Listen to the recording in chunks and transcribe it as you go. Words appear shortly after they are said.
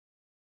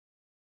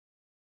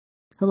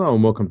Hello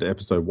and welcome to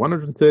episode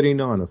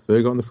 139 of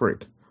Ferg on the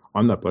Freak.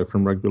 I'm that bloke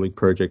from Rugby League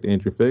Project,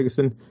 Andrew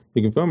Ferguson.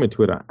 You can find me on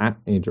Twitter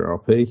at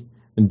AndrewLP.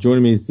 And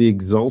joining me is the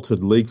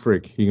exalted League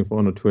Freak. You can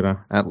find on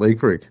Twitter at League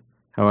Freak.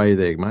 How are you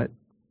there, mate?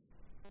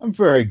 I'm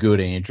very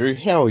good, Andrew.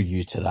 How are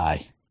you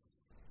today?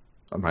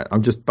 Oh, mate,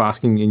 I'm just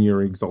basking in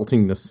your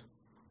exaltingness.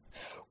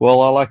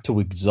 Well, I like to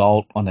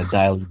exalt on a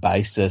daily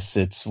basis.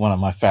 It's one of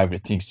my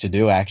favourite things to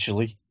do,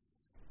 actually.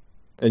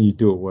 And you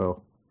do it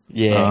well.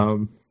 Yeah.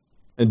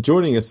 And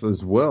joining us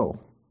as well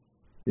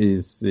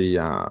is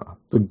the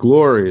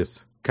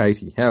glorious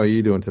Katey. How are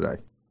you doing today?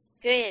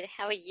 Good.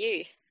 How are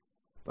you?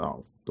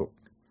 Oh, look,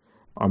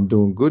 I'm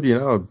doing good. You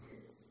know,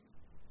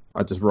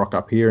 I just rock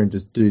up here and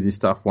just do this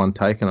stuff one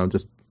take, and I'm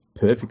just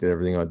perfect at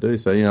everything I do.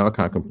 So, you know, I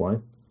can't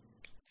complain.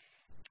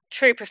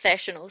 True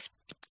professionals.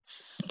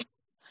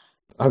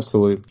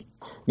 Absolutely.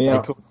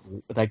 Now,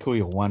 they call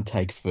you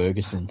one-take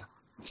Ferguson.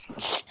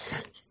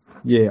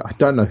 Yeah, I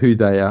don't know who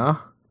they are.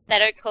 They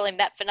don't call him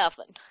that for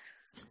nothing.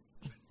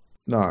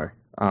 No.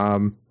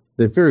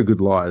 They're very good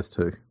liars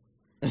too.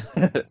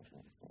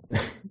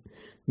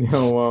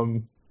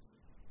 Now,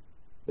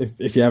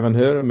 if you haven't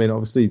heard, I mean,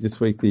 obviously this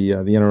week the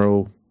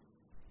NRL,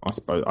 I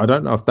suppose, I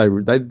don't know if they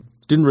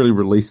didn't really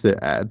release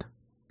their ad.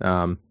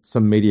 Some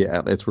media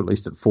outlets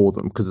released it for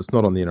them because it's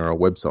not on the NRL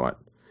website,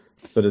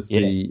 but it's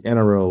the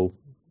NRL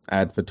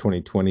ad for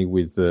 2020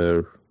 with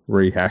the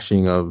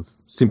rehashing of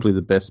Simply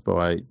the Best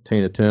by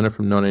Tina Turner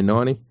from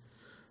 1990.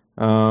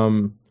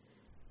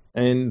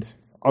 And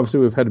obviously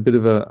we've had a bit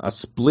of a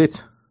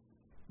split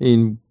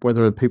in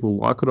whether people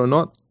like it or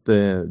not.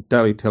 The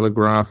Daily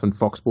Telegraph and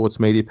Fox Sports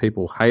media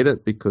people hate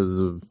it because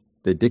of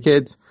their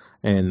dickheads,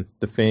 and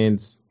the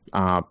fans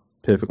are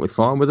perfectly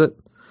fine with it.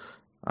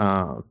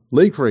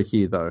 League Freak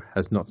here, though,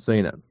 has not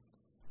seen it.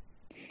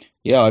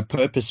 Yeah, I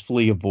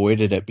purposefully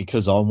avoided it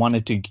because I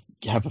wanted to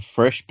have a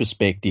fresh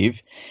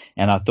perspective,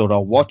 and I thought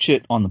I'll watch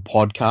it on the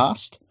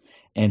podcast,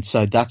 and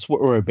so that's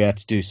what we're about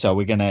to do. So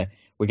we're gonna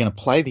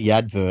play the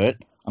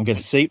advert. I'm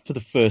gonna see it for the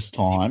first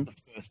time,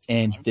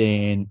 and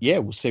then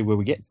we'll see where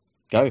we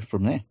go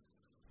from there.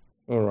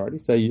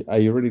 Alrighty, so are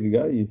you ready to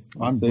go?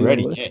 I'm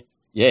ready.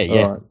 Yeah.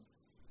 All right.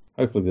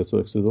 Hopefully this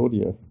works with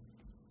audio.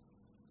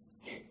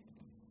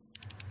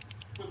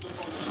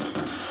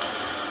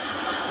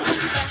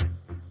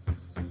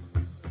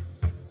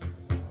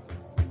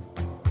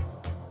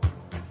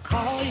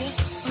 Call you,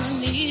 I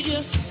need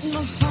you,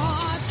 my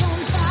heart's on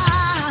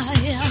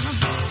fire.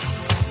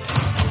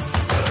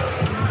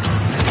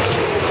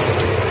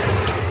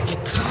 You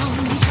come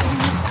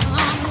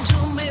to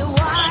me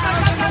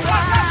wild and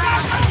wild.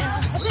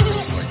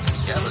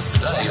 Together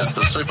today as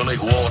the Super League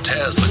war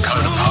tears the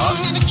code apart.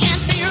 And it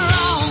can't be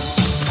wrong.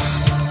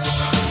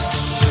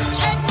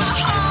 Take my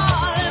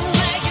heart and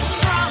make it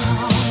strong,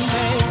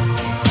 babe.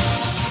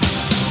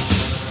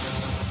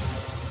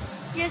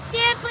 You're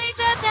simply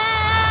the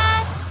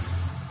best.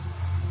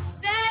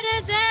 Better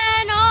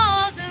than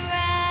all the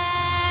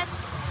rest.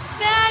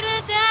 Better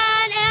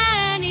than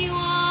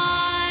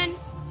anyone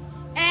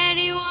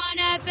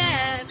I've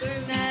ever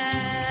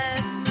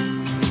met.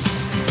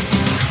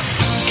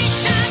 Each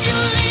time you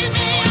leave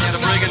me,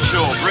 To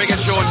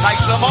Brigginshaw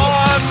takes them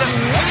on.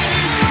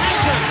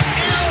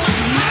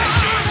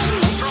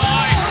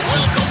 Try,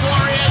 welcome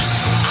Warriors.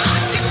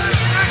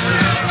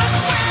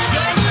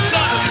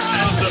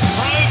 And the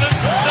private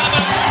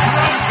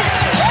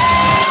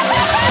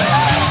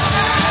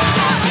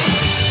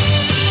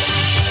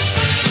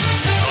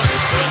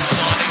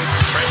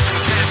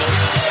Preston Campbell.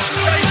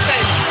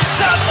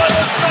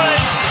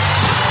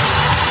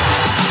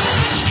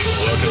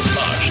 Workers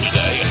march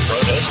today in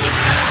protest.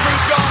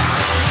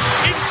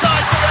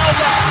 Inside for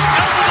Elba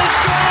to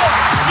shore.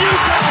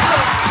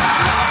 Newcastle.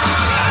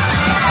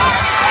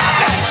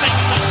 Dancing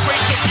in the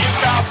streets of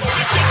Newcastle.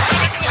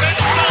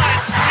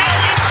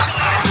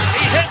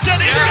 He hits it.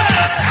 He's got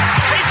it.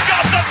 He's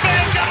got the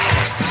field goal.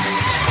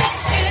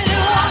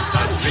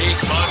 A big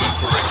moment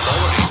for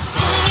equality.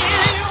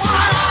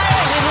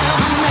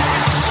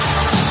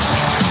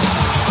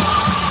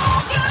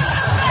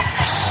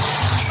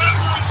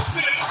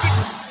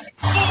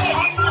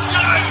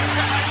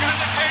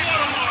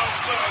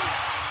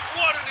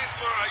 What an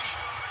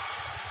inspiration.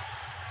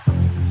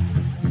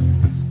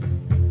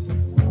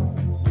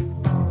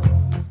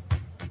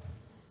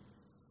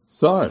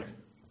 So,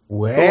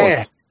 Wow.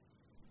 thoughts?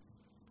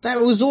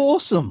 That was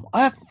awesome.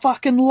 I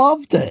fucking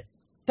loved it.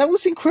 That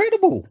was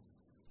incredible.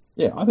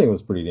 Yeah, I think it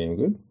was pretty damn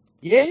good.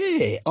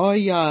 Yeah,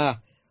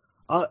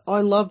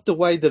 I loved the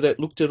way that it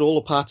looked at all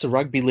the parts of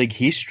rugby league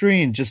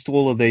history and just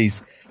all of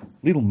these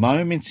little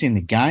moments in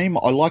the game.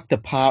 I liked the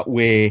part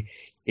where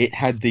it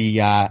had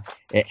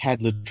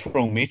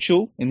Latrell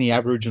Mitchell in the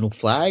Aboriginal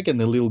flag and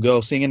the little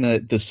girl singing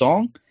the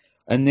song,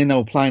 and then they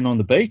were playing on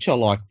the beach. I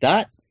liked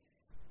that.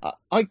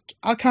 I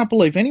can't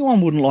believe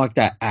anyone wouldn't like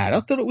that ad.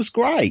 I thought it was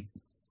great.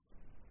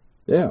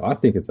 Yeah, I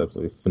think it's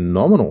absolutely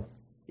phenomenal.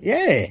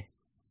 Yeah.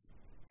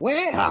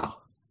 Wow.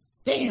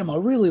 Damn, I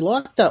really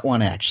liked that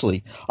one,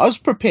 actually. I was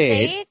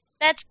prepared. See?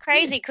 That's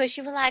crazy because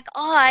you were like,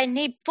 oh, I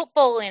need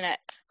football in it.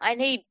 I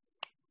need,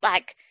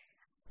 like,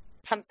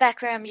 some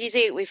background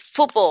music with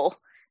football,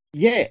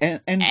 Yeah,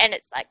 and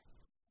it's like,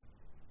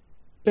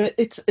 but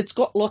it's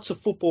got lots of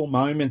football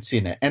moments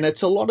in it, and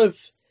it's a lot of.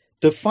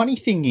 The funny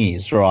thing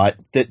is, right,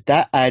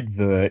 that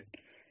advert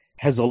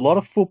has a lot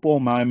of football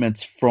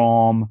moments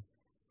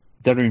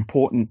that are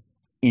important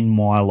in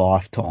my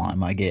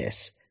lifetime, I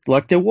guess.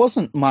 Like, there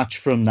wasn't much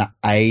from the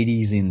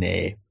 80s in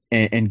there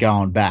and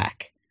going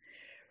back.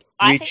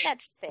 I think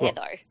that's fair, well,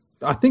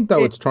 though. I think,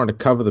 though, it's trying to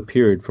cover the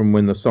period from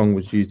when the song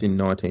was used in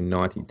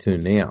 1990 to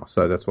now,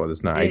 so that's why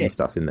there's no 80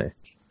 stuff in there.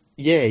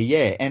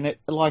 Yeah, and it,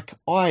 like,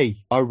 I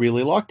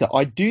really liked it.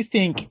 I do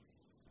think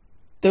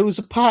there was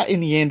a part in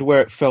the end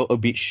where it felt a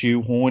bit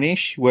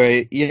shoehornish,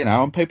 where,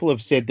 and people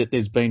have said that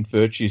there's been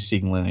virtue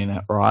signaling in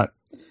it, right?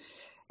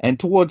 And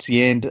towards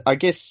the end, I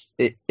guess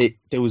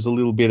there was a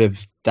little bit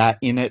of that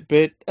in it,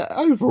 but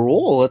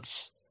overall,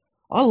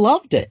 I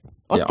loved it.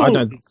 I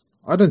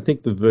don't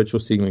think the virtual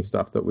signaling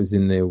stuff that was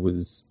in there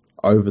was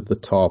over the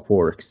top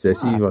or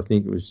excessive. I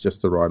think it was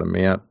just the right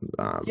amount.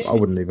 I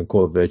wouldn't even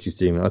call it virtue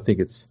signaling. I think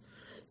it's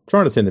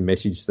trying to send a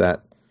message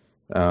that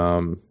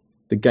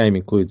the game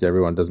includes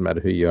everyone, doesn't matter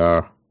who you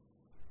are.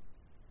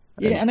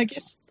 Yeah, and I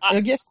guess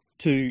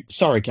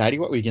sorry, Katey,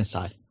 what were you going to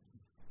say?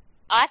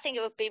 I think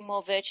it would be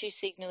more virtue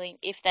signaling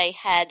if they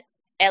had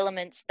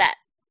elements that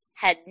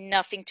had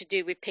nothing to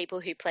do with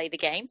people who play the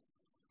game.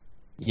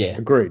 Yeah.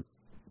 Agreed.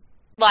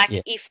 Like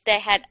if they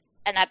had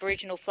an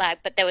Aboriginal flag,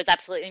 but there was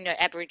absolutely no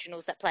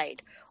Aboriginals that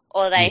played.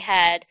 Or they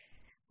had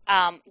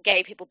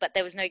gay people, but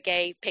there was no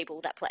gay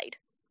people that played.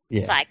 Yeah.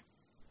 It's like,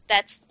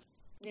 that's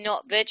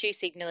not virtue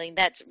signaling.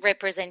 That's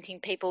representing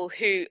people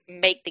who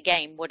make the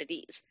game what it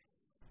is.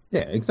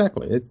 Yeah,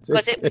 exactly.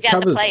 Because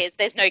without the players,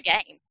 there's no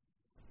game.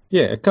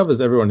 Yeah, it covers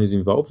everyone who's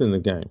involved in the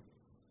game.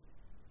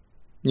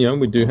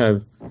 We do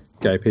have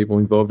gay people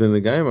involved in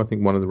the game. I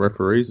think one of the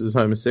referees is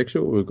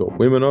homosexual. We've got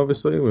women,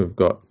 obviously. We've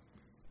got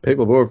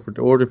people of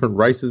all different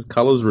races,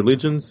 colours,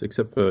 religions,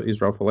 except for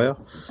Israel Folau.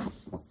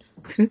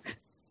 And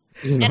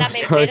I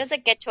mean, where does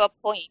it get to a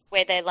point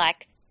where they're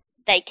like,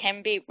 they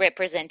can be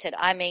represented?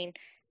 I mean,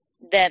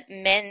 the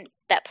men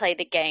that play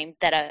the game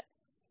that are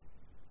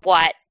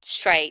white,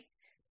 straight,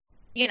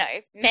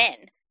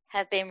 men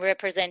have been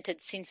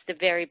represented since the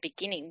very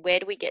beginning. Where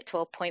do we get to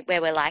a point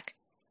where we're like,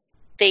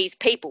 these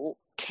people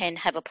can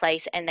have a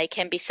place and they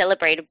can be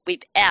celebrated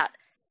without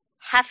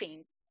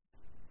having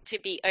to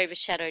be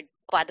overshadowed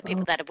by the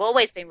people that have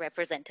always been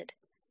represented?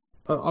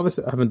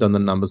 Obviously, I haven't done the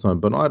numbers on,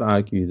 but I'd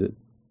argue that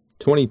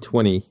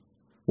 2020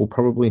 will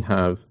probably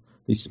have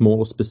the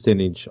smallest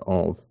percentage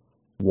of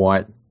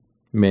white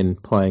men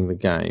playing the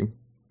game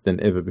than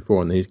ever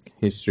before in the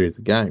history of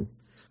the game,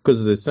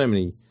 because there's so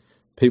many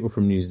people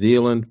from New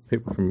Zealand,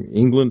 people from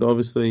England,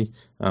 obviously,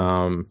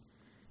 and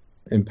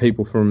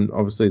people from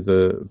obviously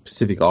the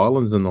Pacific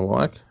Islands and the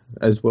like,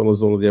 as well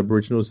as all of the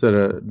Aboriginals that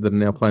are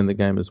now playing the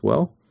game as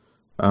well.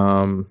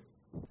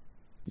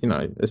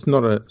 It's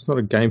not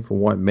a game for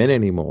white men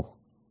anymore.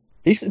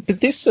 This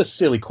is a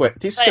silly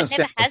question. But it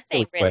never has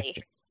been, really.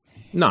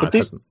 No, it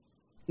hasn't.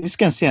 This is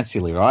going to sound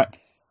silly, right?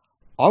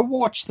 I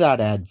watched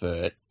that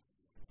advert.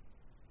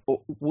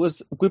 Were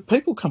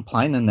people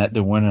complaining that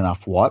there weren't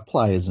enough white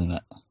players in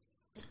it?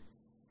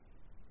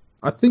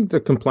 I think the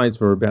complaints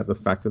were about the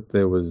fact that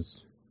there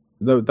was...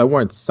 They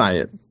won't say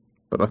it,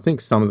 but I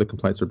think some of the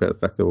complaints were about the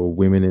fact there were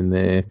women in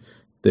there.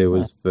 There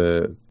was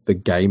the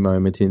gay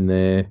moment in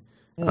there.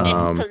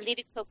 And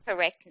political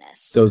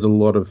correctness. There was a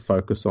lot of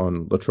focus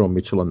on Latrell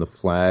Mitchell and the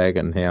flag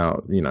and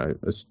how,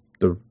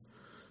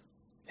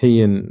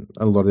 he and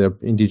a lot of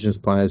the Indigenous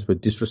players were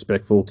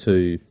disrespectful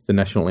to the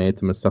national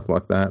anthem and stuff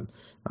like that.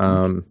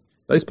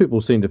 Those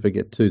people seem to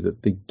forget, too,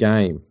 that the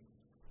game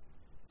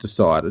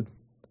decided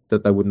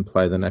that they wouldn't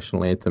play the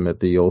national anthem at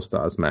the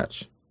All-Stars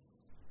match.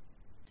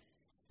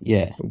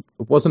 Yeah.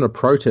 It wasn't a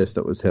protest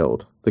that was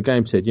held. The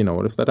game said, you know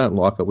what, if they don't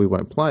like it, we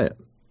won't play it.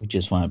 We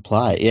just won't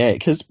play it,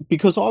 yeah.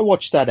 Because I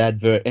watched that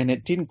advert and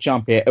it didn't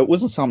jump out. It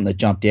wasn't something that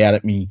jumped out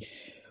at me.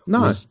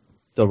 No. Was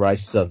the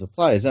races of the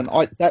players. And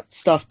that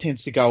stuff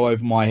tends to go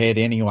over my head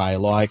anyway.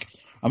 Like,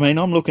 I mean,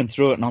 I'm looking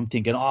through it and I'm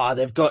thinking, I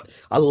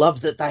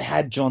love that they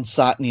had John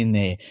Sutton in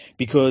there,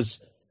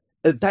 because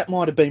that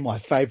might have been my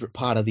favourite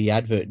part of the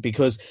advert,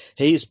 because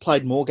he has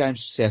played more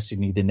games for South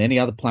Sydney than any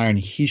other player in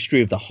the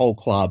history of the whole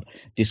club,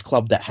 this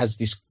club that has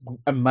this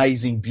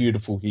amazing,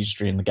 beautiful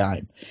history in the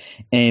game.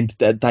 And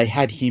they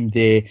had him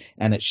there,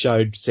 and it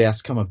showed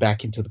South coming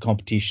back into the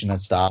competition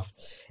and stuff.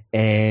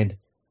 And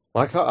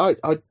like,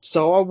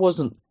 so I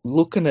wasn't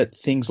looking at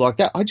things like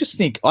that.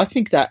 I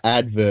think that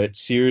advert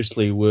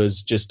seriously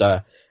was just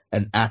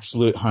an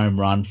absolute home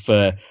run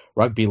for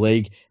rugby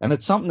league, and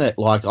it's something that,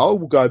 like, I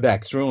will go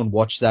back through and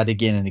watch that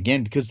again and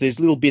again, because there's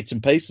little bits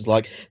and pieces,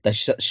 like they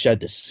showed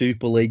the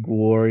Super League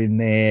war in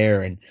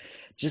there and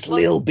just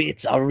little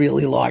bits. I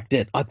really liked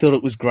it. I thought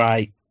it was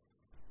great.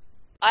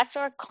 I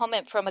saw a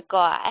comment from a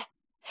guy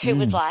who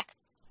was like,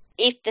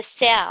 if the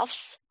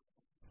South's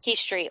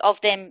history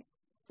of them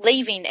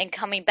leaving and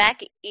coming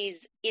back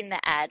is in the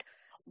ad,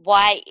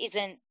 why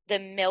isn't the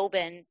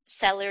Melbourne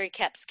salary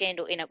cap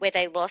scandal in it where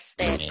they lost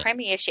their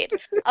premierships?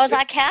 I was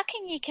like, how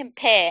can you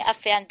compare a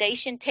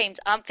foundation team's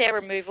unfair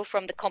removal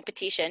from the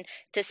competition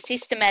to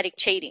systematic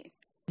cheating?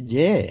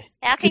 Yeah.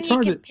 How can you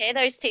trying to- compare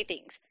those two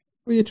things?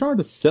 Well, you're trying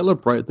to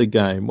celebrate the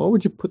game. Why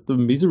would you put the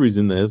miseries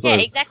in there? It's Yeah,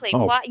 like, exactly.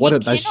 Oh, Why- why you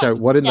did they show? cannot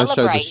Why didn't they show the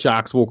celebrate-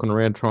 sharks walking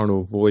around trying to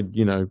avoid,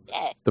 Yeah.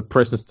 the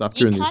press and stuff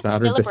You during this can't data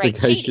celebrate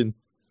investigation?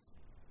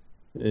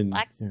 And,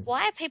 Like, yeah,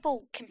 why are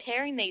people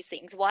comparing these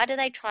things? Why do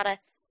they try to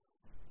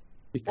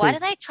because,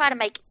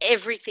 make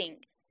everything?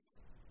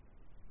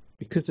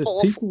 Because there's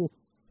awful?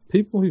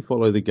 people who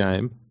follow the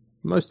game,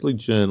 mostly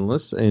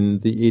journalists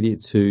and the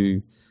idiots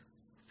who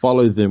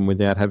follow them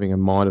without having a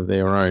mind of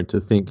their own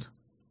to think,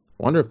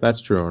 wonder if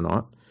that's true or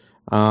not,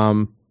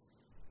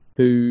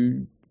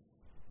 who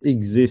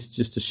exist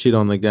just to shit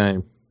on the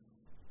game.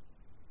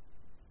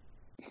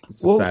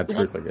 It's a sad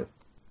truth, I guess.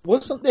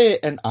 Wasn't there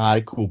an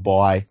article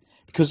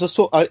because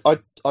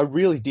I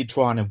really did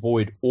try and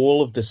avoid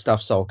all of the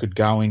stuff so I could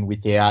go in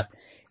without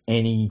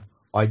any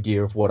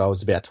idea of what I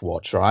was about to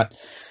watch, right?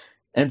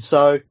 And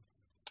so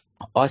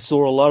I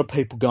saw a lot of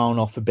people going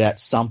off about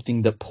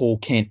something that Paul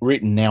Kent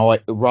wrote. Now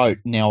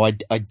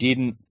I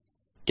didn't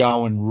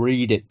go and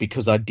read it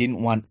because I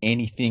didn't want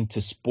anything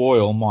to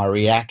spoil my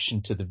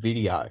reaction to the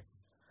video.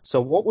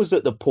 So what was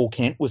it that Paul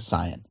Kent was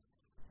saying?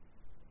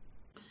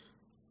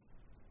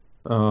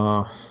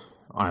 I've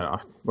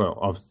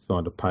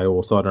signed a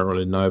paywall, so I don't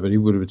really know, but he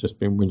would have just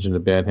been whinging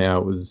about how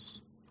it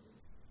was.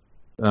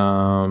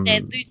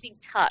 They're losing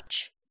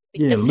touch.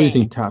 With the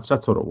losing fans. touch.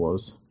 That's what it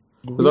was.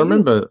 Because I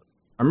remember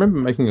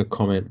making a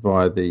comment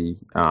via the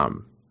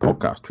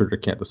podcast Twitter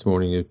account this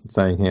morning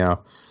saying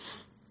how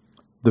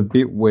the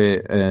bit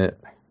where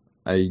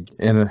a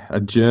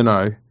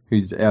journo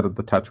who's out of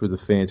the touch with the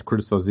fans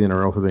criticised the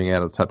NRL for being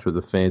out of touch with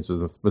the fans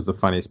was the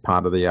funniest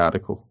part of the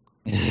article.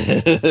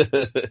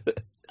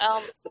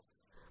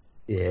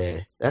 Yeah,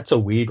 that's a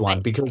weird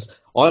one because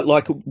I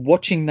like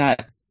watching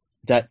that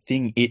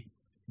thing.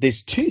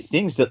 There's two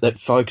things that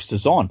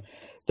focuses on: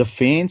 the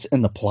fans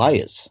and the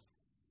players.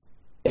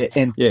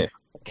 And yeah,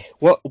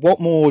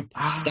 what more?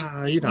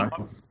 I've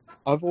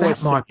always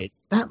said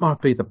that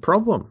might be the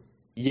problem.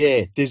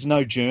 Yeah, there's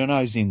no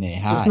journos in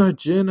there. There's no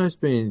journos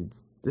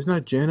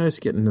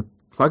getting the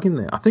plug in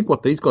there. I think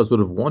what these guys would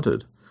have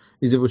wanted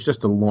is it was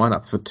just a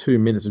lineup for 2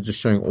 minutes of just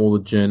showing all the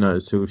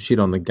journos who shit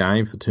on the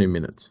game for 2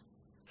 minutes.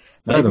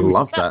 They'd have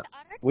loved that.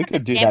 We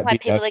could do that why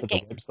video people are for the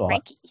getting website.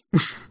 cranky.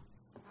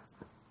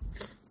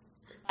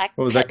 Like,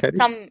 What was that, Katey?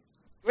 some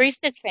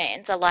Roosters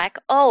fans are like,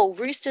 "Oh,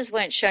 Roosters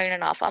weren't shown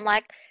enough." I'm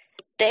like,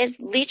 there's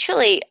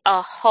literally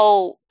a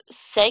whole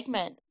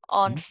segment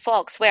on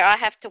Fox where I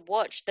have to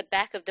watch the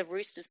back of the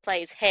Roosters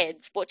players'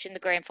 heads watching the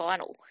grand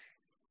final.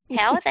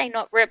 How are they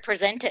not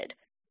represented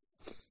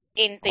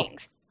in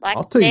things? Like,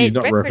 I'll tell you, they're he's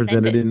not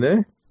represented in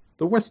there.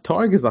 The West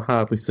Tigers are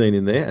hardly seen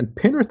in there, and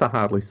Penrith are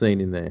hardly seen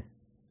in there.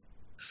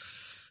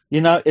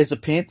 As a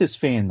Panthers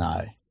fan,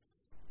 though,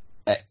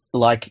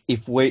 like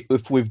if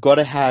we've got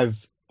to have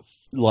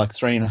like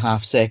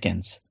 3.5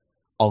 seconds,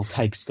 I'll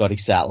take Scotty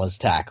Sattler's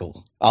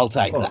tackle. I'll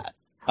take that.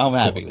 I'm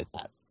happy with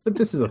that. But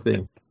this is the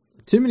thing: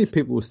 too many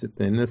people will sit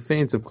there, and they're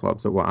fans of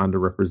clubs that were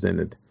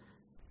underrepresented,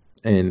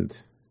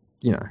 and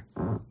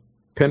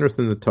Penrith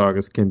and the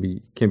Tigers can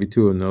be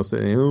two, and they'll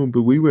say, "Oh,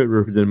 but we weren't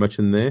represented much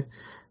in there."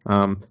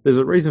 There's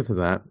a reason for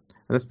that,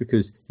 and that's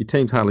because your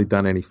team's hardly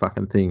done any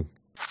fucking thing.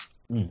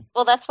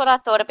 Well, that's what I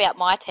thought about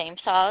my team,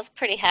 so I was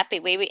pretty happy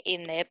we were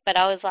in there. But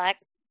I was like,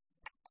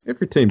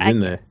 every team's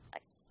in there.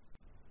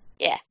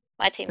 Yeah,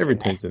 my team's Every in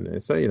there. team's in there,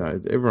 so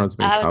everyone's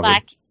been I covered. was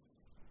like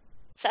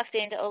sucked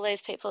into all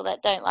those people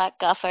that don't like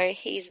Guffo.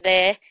 He's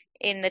there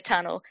in the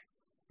tunnel.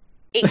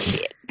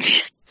 Idiot.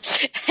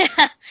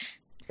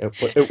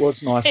 It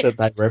was nice that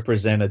they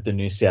represented the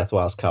New South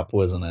Wales Cup,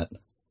 wasn't it?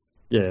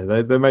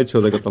 Yeah, they made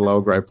sure they got the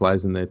lower grade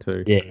players in there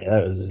too. Yeah,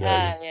 that was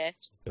yeah.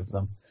 of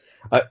them.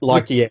 I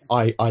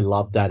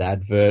love that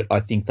advert. I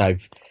think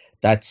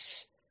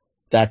that's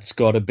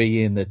got to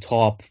be in the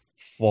top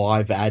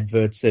 5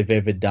 adverts they've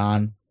ever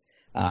done.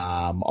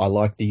 I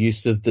like the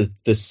use of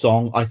the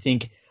song. I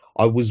think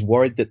I was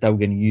worried that they were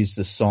going to use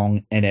the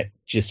song and it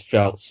just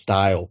felt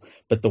stale.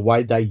 But the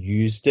way they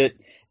used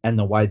it and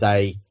the way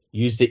they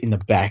used it in the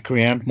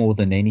background more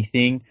than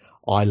anything,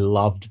 I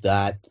loved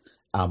that.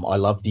 I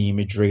love the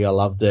imagery. I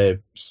love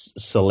the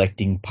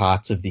selecting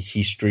parts of the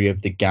history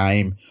of the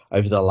game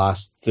over the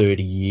last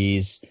 30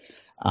 years.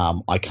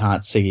 I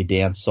can't see a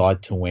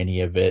downside to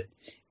any of it.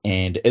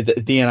 And the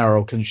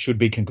NRL should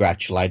be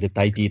congratulated.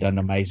 They did an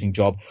amazing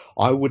job.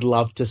 I would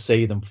love to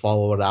see them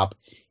follow it up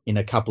in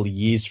a couple of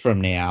years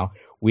from now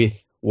with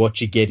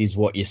what you get is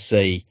what you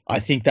see.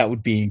 I think that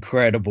would be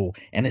incredible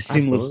and a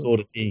similar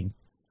sort of thing.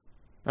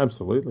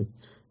 Absolutely.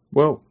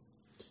 Well,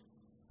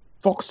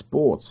 Fox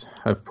Sports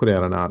have put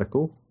out an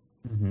article,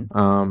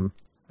 and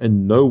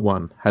no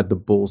one had the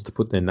balls to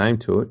put their name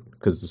to it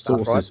because the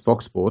source is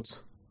Fox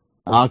Sports.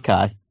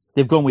 Okay.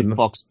 They've gone with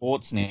Fox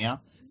Sports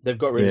now. They've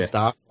got rid of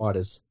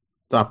Starfighters.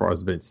 Starfighters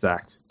have been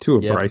sacked. Too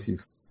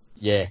abrasive.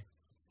 Yeah.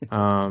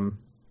 And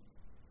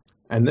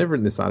And they've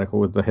written this article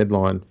with the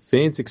headline,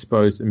 Fans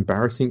Expose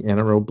Embarrassing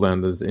NRL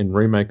Blunders in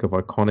Remake of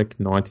Iconic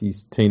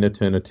 90s Tina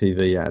Turner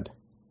TV Ad.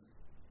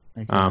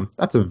 Okay.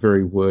 That's a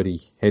very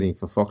wordy heading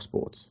for Fox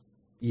Sports.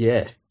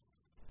 Yeah.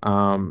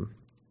 And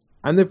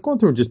they've gone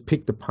through and just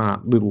picked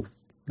apart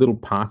little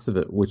parts of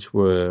it which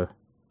were,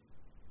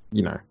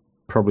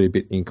 probably a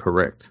bit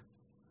incorrect.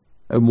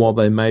 And while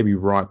they may be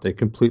right, they're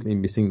completely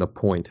missing the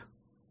point.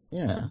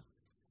 Yeah.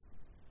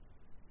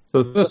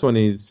 So the first one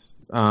is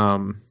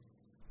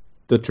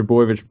the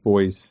Trebojevic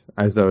boys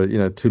as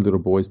two little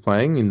boys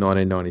playing in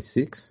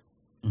 1996.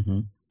 Mm-hmm.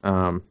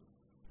 Tom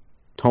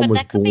But was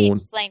that could be born,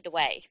 explained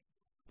away.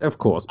 of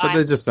course, but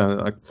they're just saying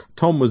like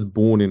Tom was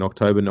born in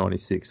October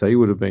 96, so he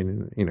would have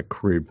been in a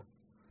crib.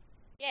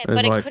 Yeah, And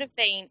but like- it could have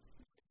been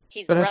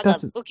his But it brother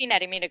doesn't- looking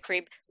at him in a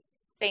crib,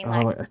 being Oh,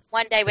 like,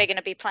 one day we're going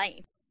to be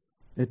playing.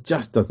 It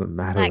just doesn't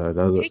matter Like, though,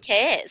 does who it?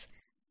 cares?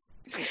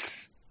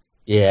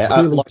 Yeah.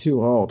 Clearly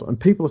too old, and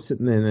people are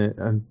sitting there.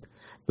 And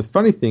the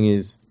funny thing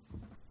is,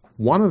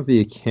 one of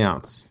the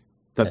accounts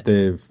that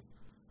they've,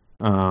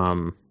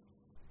 one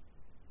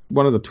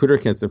of the Twitter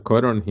accounts they've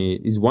quoted on here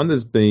is one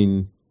that's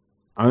been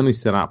only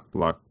set up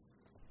like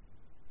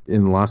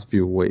in the last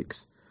few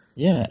weeks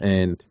Yeah.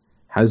 and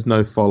has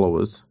no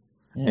followers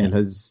Yeah. and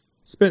has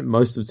spent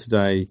most of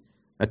today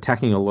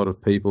attacking a lot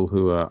of people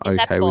who are Is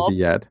that okay with Bob?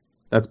 the ad.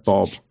 That's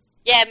Bob.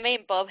 Yeah, me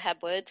and Bob had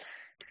words.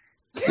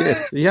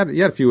 Yes, he had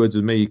a few words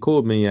with me. He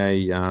called me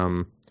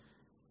a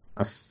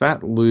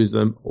fat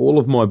loser. All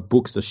of my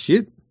books are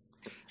shit.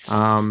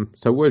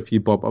 So word for you,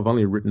 Bob. I've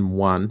only written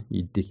one,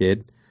 you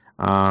dickhead.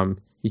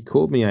 He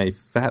called me a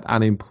fat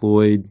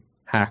unemployed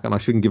hack, and I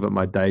shouldn't give up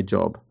my day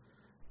job.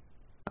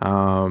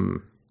 I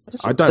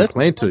don't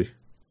plan to.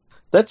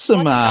 That's some.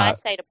 What did I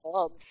say to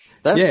Bob?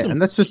 That's some,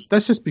 And that's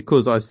just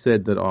because I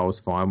said that I was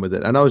fine with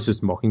it, and I was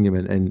just mocking him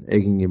and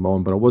egging him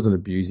on, but I wasn't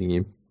abusing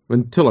him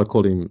until I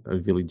called him a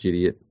village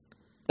idiot.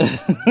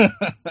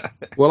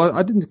 Well,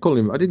 I didn't just call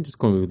him a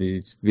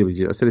village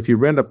idiot. I said if you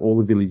round up all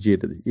the village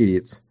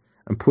idiots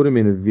and put them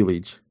in a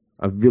village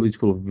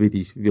full of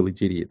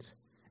village idiots,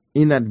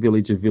 in that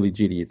village of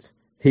village idiots,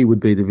 he would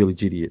be the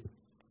village idiot.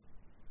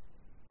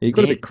 He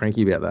got a bit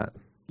cranky about that.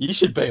 You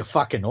should be a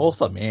fucking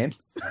author, man.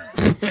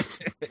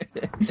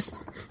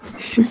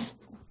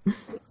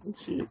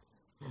 Shit.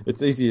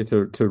 It's easier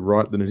to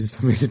write than it is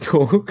for me to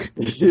talk.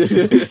 What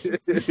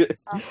did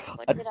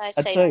I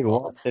I say tell to you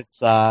Bob?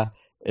 what,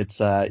 it's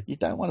you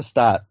don't want to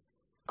start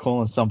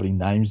calling somebody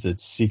names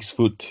that's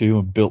 6'2"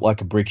 and built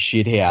like a brick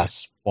shit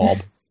house, Bob.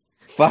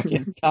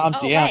 Fucking calm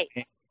Oh, down. wait.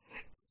 Man.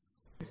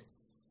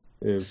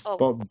 Yeah,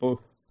 Oh.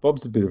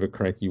 Bob's a bit of a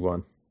cranky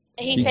one.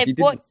 He said,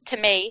 "What to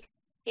me?"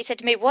 He said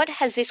to me, "What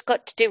has this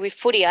got to do with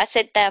footy?" I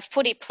said, "They're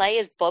footy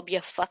players, Bob. You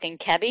fucking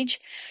cabbage."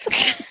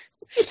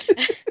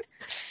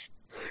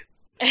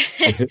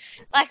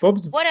 Like,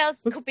 what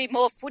else could be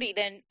more footy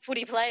than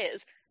footy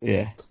players?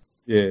 Yeah.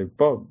 Yeah,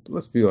 Bob.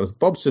 Let's be honest.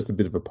 Bob's just a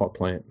bit of a pot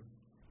plant.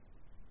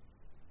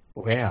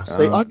 Wow.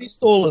 See, I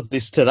missed all of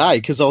this today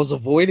because I was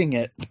avoiding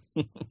it.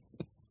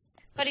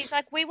 But he's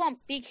like, "We want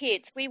big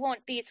hits. We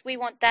want this. We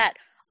want that."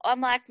 I'm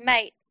like,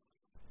 mate,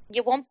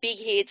 you want big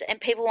hits and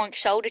people want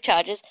shoulder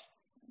charges.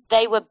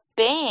 They were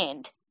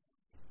banned.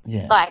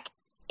 Yeah. Like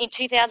in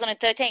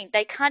 2013,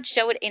 they can't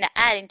show it in an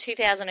ad in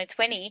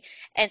 2020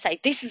 and say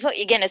this is what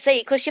you're going to see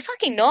because you're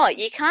fucking not.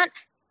 You can't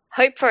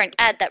hope for an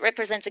ad that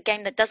represents a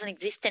game that doesn't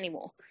exist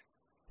anymore.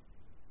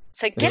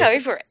 So get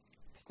over it.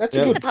 That's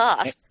It's a in good the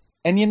past.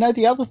 And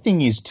the other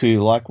thing is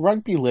too, like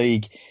rugby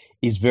league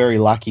is very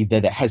lucky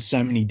that it has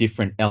so many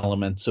different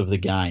elements of the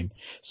game.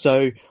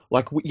 So,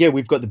 like,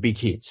 we've got the big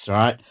hits,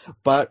 right?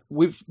 But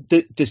with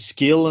the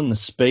skill and the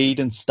speed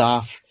and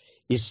stuff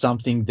is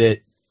something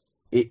that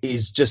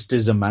is just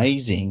as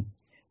amazing.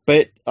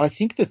 But I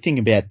think the thing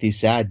about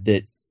this ad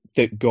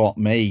that got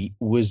me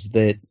was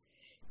that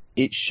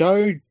it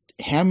showed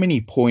how many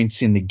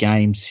points in the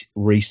game's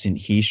recent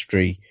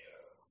history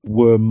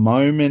were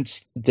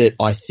moments that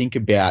I think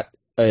about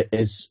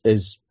as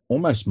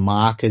almost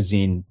markers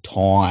in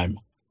time,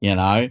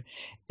 and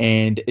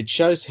it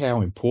shows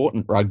how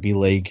important rugby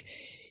league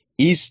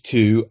is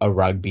to a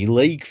rugby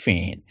league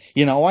fan.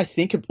 I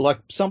think like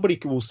somebody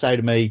will say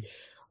to me,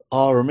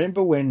 "Oh,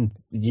 remember when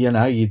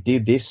you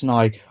did this?" And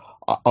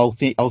I'll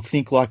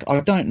think like I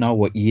don't know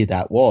what year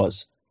that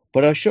was,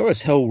 but I sure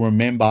as hell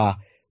remember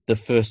the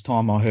first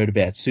time I heard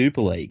about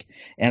Super League,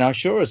 and I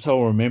sure as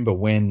hell remember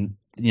when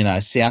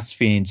South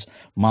fans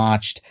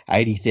marched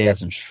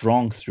 80,000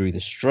 strong through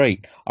the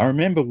street. I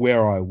remember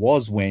where I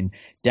was when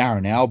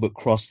Darren Albert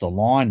crossed the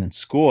line and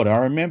scored. I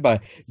remember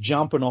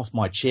jumping off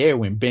my chair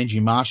when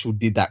Benji Marshall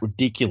did that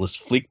ridiculous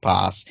flick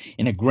pass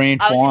in a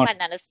grand I was final. in my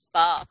nana's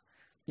spa.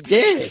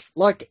 Yeah,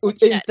 like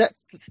Yeah.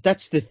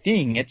 that's the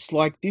thing. It's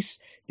like this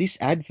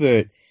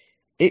advert.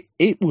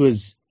 It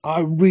was.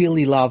 I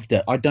really loved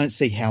it. I don't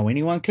see how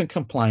anyone can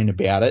complain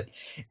about it,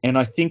 and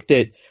I think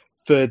that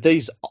for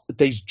these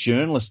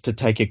journalists to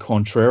take a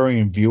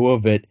contrarian view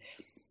of it,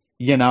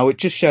 it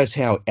just shows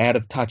how out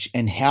of touch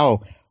and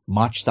how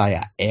much they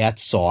are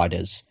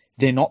outsiders.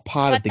 They're not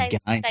part of the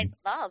game.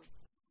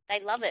 They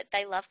love it.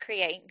 They love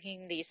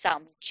creating this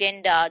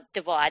gender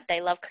divide.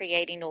 They love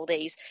creating all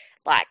these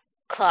like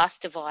class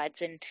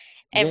divides and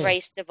Yeah.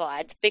 race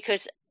divides,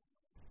 because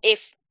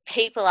if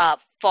people are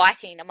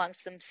fighting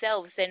amongst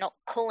themselves, they're not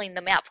calling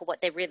them out for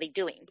what they're really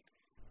doing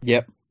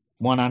Yep,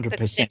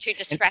 because they're 100%. too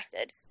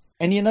distracted.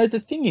 And the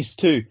thing is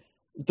too,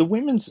 the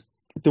women's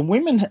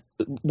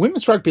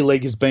rugby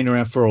league has been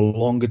around for a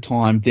longer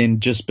time than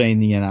just being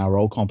the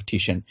NRL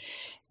competition.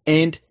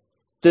 And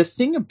the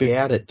thing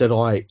about it that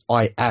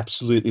I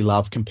absolutely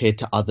love compared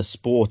to other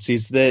sports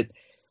is that,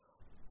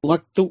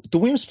 like, the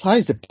women's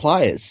players are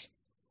players.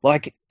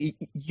 Like,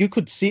 you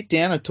could sit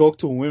down and talk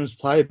to a women's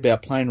player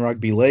about playing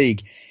rugby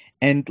league,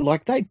 and,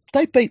 like, they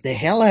beat the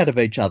hell out of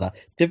each other.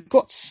 They've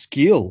got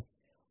skill.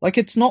 Like,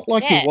 it's not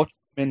like Yeah. you watch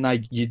them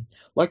and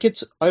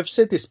I've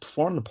said this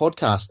before on the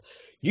podcast,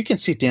 you can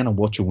sit down and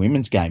watch a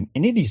women's game,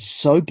 and it is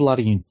so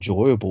bloody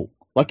enjoyable.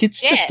 Like,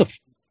 it's just Yeah. a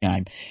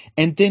game.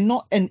 And they're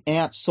not an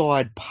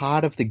outside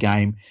part of the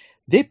game.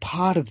 They're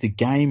part of the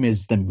game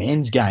as the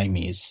men's game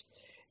is.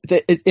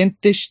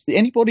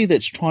 Anybody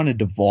that's trying to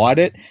divide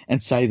it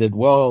and say that,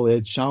 well,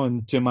 they're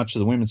showing too much of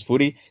the women's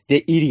footy,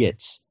 they're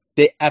idiots.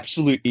 They're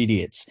absolute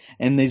idiots.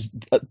 And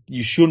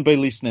you shouldn't be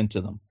listening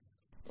to them.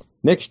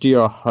 Next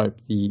year, I hope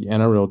the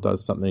NRL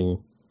does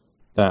something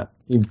that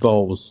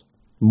involves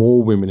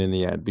more women in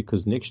the ad,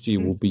 because next year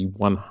will be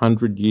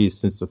 100 years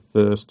since the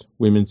first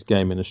women's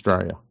game in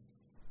Australia.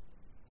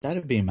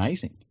 That'd be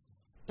amazing.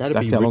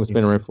 That's how long it's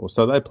been around for.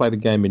 So they played a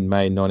game in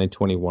May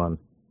 1921.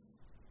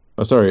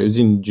 Oh, sorry, it was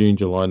in June,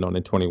 July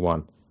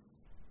 1921.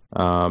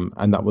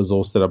 And that was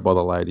all set up by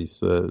the ladies.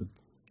 The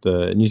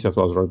New South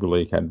Wales Rugby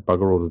League had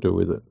bugger all to do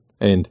with it.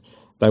 And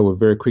they were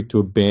very quick to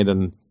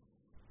abandon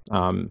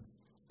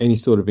any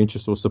sort of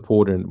interest or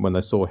support in when they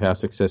saw how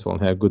successful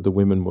and how good the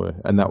women were.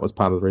 And that was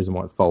part of the reason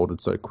why it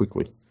folded so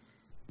quickly.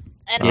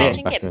 And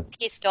imagine getting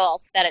pissed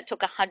off that it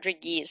took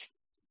 100 years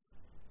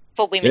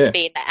for women to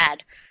be in the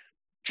ad.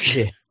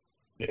 Yeah.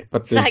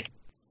 But It's like,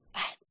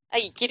 are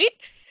you kidding?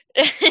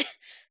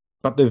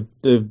 But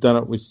they've done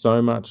it with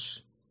so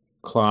much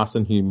class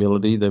and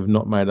humility. They've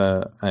not made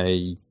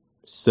a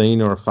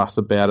scene or a fuss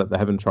about it. They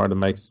haven't tried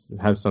to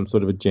have some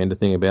sort of agenda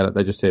thing about it.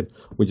 They just said,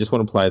 we just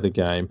want to play the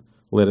game.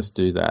 Let us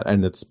do that.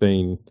 And the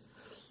thing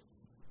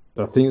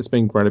that's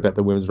been great about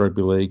the Women's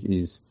Rugby League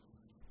is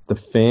the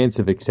fans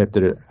have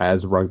accepted it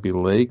as rugby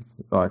league.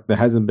 Like, there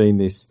hasn't been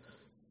this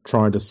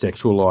trying to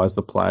sexualize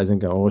the players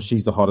and go, oh,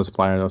 she's the hottest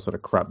player and all sort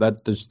of crap.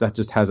 That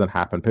just hasn't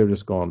happened. People have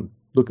just gone,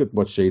 look at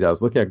what she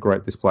does. Look how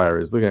great this player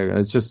is.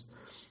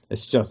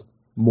 It's just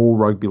more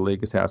rugby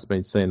league is how it's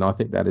been seen. I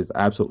think that is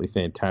absolutely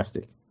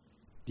fantastic.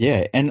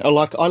 Yeah, and I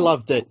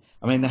love that.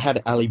 I mean, they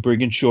had Ali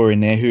Brigginshaw in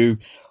there, who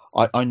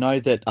I know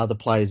that other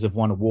players have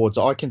won awards.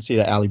 I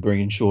consider Ali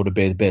Brigginshaw to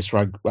be the best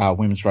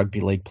women's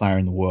rugby league player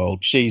in the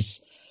world.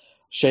 The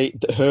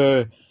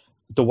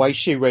way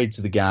she reads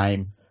the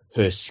game,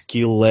 her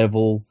skill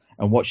level,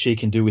 and what she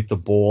can do with the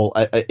ball,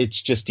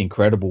 it's just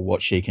incredible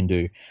what she can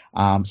do.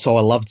 So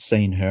I loved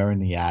seeing her in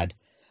the ad.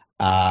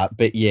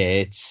 But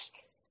yeah,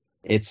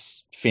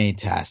 it's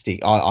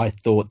fantastic. I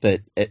thought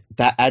that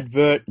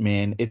advert,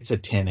 man, it's a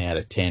 10 out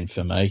of 10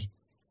 for me.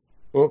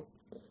 Well,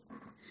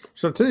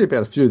 shall I tell you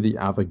about a few of the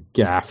other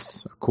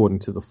gaffes, according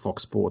to the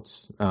Fox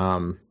Sports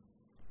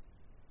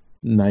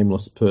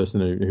nameless person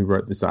who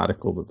wrote this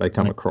article that they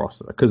come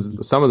across?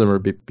 Because some of them are a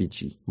bit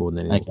bitchy more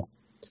than anything. Okay.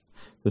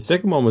 The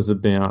second one was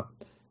about,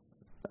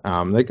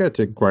 they go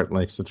to great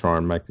lengths to try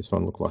and make this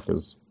one look like it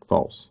was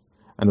false.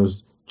 And it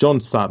was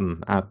John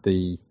Sutton at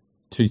the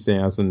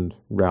 2000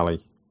 rally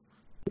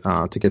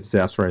to get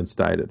South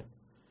reinstated.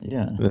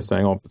 Yeah. And they're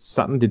saying, but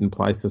Sutton didn't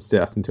play for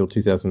South until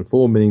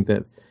 2004, meaning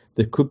that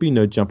there could be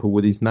no jumper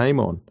with his name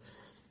on.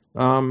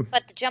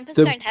 But the jumpers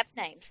don't have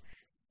names.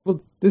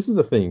 Well, this is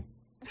the thing.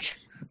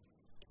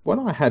 When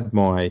I had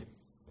my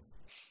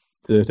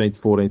 13th,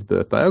 14th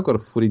birthday, I got a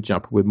footy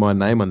jumper with my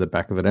name on the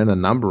back of it and a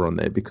number on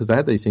there, because they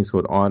had these things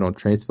called iron-on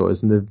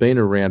transfers, and they've been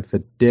around for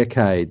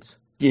decades.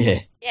 Yeah.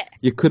 Yeah.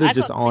 You could have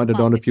just ironed it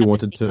on if you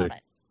wanted to.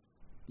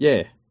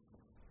 Yeah.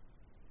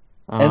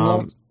 And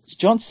like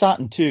John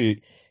Sutton too,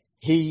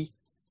 he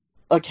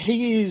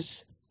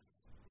is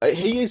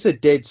a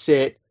dead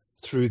set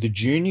through the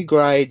junior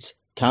grades,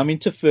 come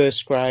into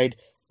first grade,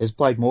 has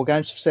played more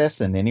games for South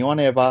than anyone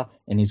ever,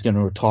 and he's going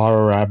to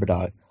retire a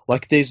Rabbitoh.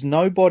 Like, there's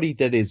nobody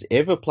that has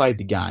ever played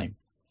the game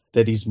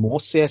that is more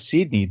South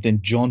Sydney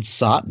than John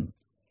Sutton.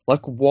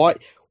 Like,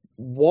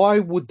 why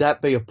would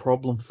that be a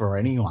problem for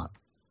anyone?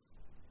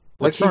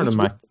 They're trying to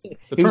make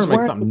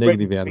something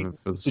negative out of it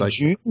for the sake of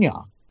junior.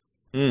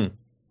 Mm.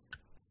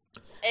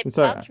 It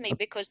bugs me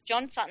because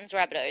John Sutton's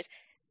Rabbitohs,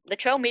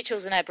 Latrell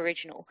Mitchell's an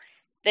Aboriginal.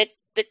 The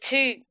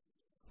two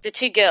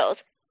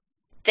girls,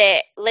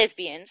 they're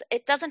lesbians.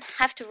 It doesn't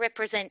have to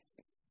represent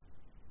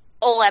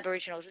all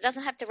Aboriginals. It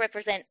doesn't have to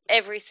represent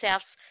every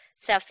South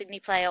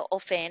Sydney player or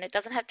fan. It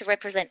doesn't have to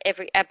represent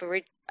every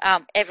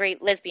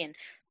lesbian,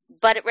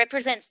 but it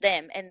represents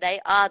them, and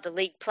they are the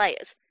league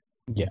players.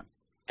 Yeah,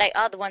 they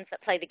are the ones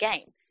that play the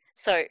game.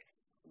 So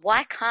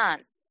why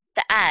can't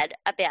the ad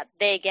about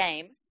their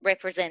game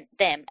represent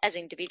them as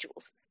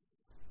individuals.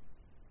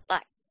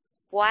 Like,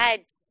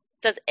 why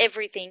does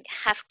everything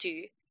have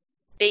to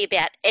be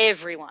about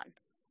everyone?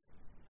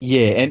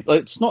 Yeah, and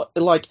it's not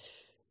like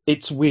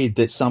it's weird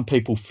that some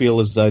people feel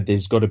as though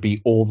there's got to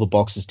be all the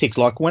boxes ticked.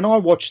 Like when I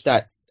watch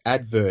that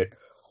advert,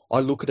 I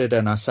look at it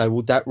and I say,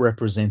 well, that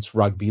represents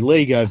rugby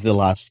league over the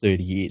last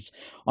 30 years.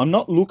 I'm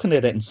not looking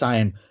at it and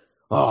saying,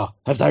 oh,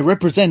 have they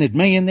represented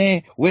me in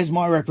there? Where's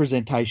my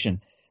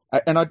representation?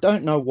 And I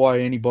don't know why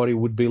anybody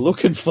would be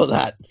looking for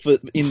that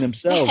in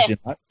themselves, you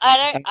know?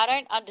 I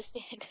don't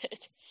understand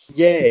it.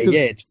 Yeah, Because-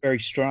 it's very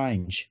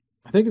strange.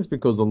 I think it's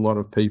because a lot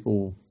of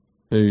people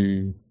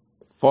who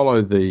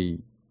follow the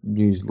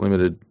News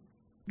Limited,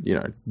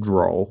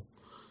 droll,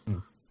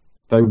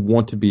 they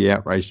want to be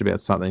outraged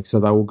about something, so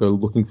they will go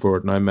looking for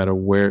it no matter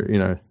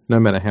where, no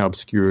matter how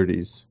obscure it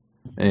is,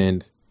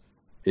 and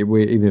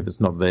even if it's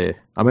not there.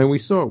 I mean, we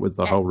saw it with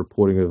the whole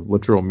reporting of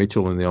Latrell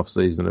Mitchell in the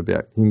off-season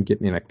about him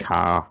getting in a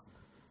car,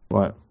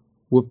 like,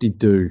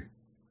 whoop-de-doo.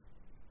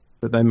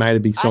 But they made a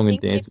big song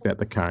and dance about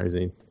the car he's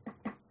in.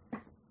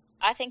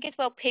 I think as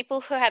well, people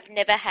who have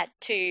never had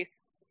to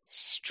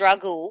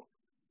struggle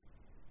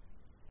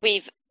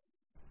with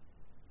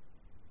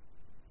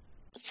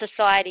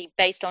society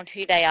based on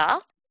who they are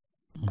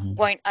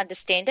won't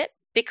understand it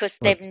because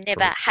they've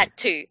never had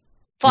to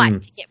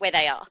fight to get where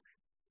they are.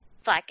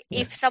 It's like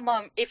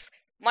if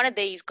one of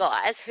these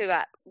guys who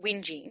are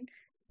whinging,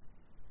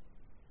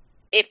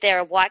 if they're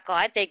a white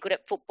guy, they're good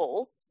at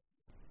football,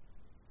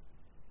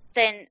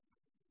 then,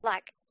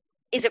 like,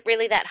 is it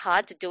really that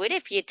hard to do it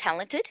if you're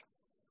talented?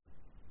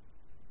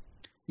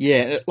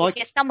 Yeah, like if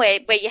you're somewhere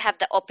where you have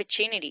the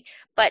opportunity.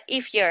 But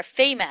if you're a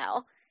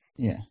female,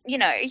 yeah, you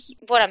know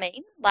what I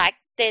mean? Like,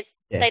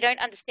 they don't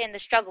understand the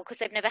struggle because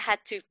they've never had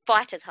to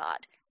fight as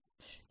hard.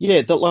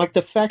 Yeah,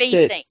 the fact Be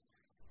that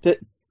seen.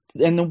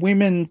 and the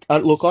women,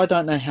 look, I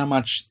don't know how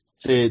much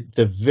the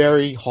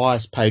very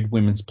highest paid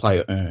women's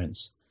player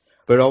earns,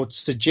 but I would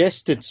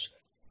suggest it's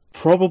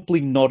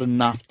probably not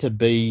enough to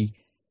be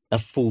a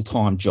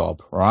full-time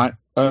job, right?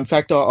 In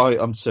fact,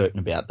 I'm certain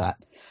about that.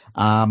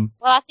 Well,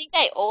 I think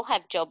they all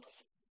have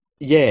jobs.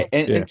 Yeah,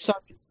 and so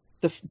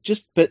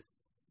but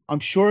I'm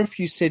sure if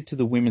you said to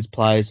the women's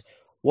players,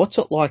 what's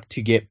it like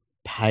to get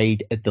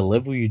paid at the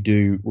level you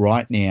do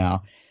right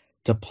now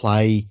to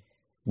play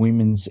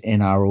women's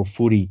NRL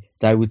footy,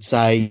 they would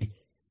say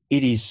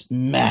it is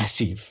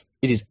massive.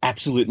 It is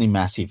absolutely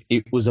massive.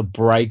 It was a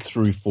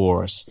breakthrough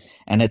for us,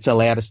 and it's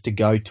allowed us to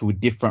go to a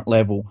different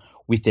level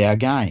with our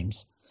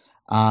games.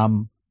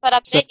 But I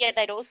bet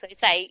they'd also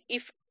say,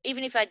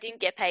 even if I didn't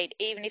get paid,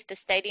 even if the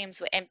stadiums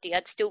were empty,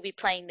 I'd still be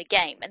playing the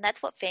game, and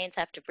that's what fans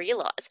have to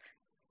realise.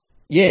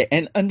 Yeah,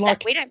 and like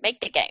that we don't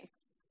make the game.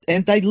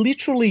 And they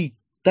literally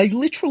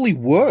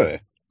were.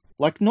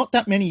 Like, not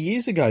that many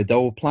years ago, they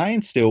were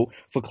playing still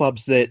for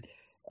clubs that,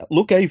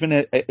 look, even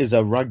as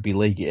a rugby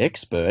league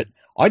expert,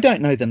 I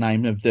don't know the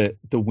name of the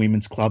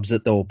women's clubs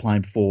that they were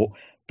playing for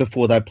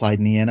before they played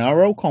in the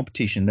NRL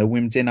competition, the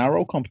women's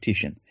NRL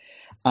competition.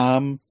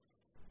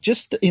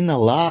 Just in the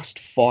last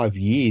 5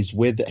 years,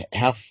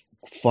 how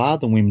far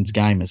the women's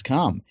game has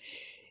come,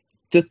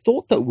 the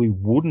thought that we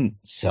wouldn't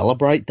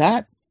celebrate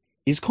that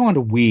is kind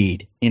of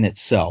weird in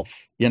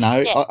itself. You know,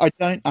 Yeah. I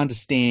don't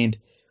understand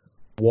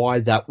why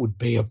that would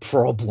be a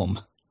problem.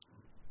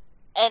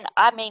 And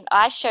I mean,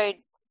 I showed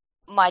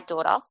my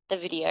daughter the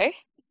video.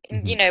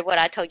 You know what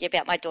I told you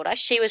about my daughter?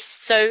 She was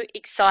so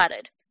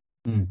excited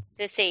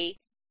to see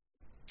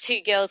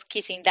two girls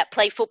kissing that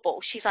play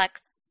football. She's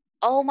like,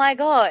 oh my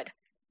God.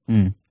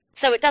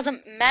 So it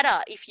doesn't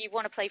matter if you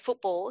want to play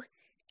football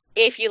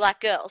if you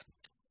like girls.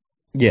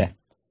 Yeah.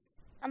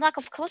 I'm like,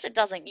 of course it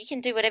doesn't. You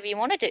can do whatever you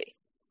want to do.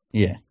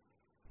 Yeah.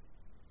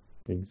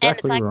 Exactly and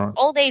it's like right.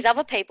 all these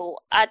other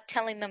people are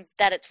telling them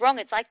that it's wrong.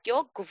 It's like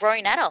you're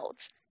grown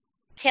adults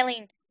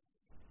telling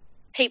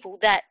people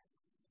that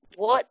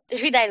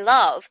who they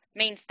love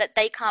means that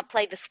they can't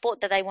play the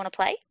sport that they want to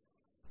play.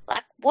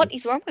 Like, what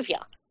is wrong with you?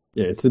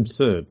 Yeah, it's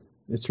absurd.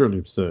 It's really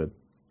absurd.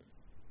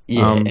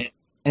 Yeah.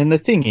 And the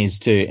thing is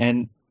too,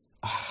 and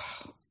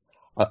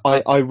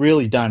I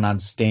really don't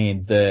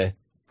understand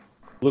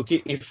look,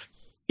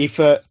 if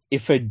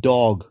a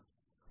dog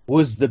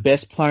was the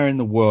best player in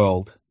the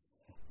world,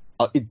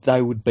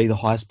 they would be the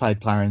highest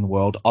paid player in the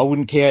world. I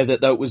wouldn't care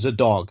that was a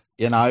dog,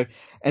 you know?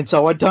 And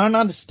so I don't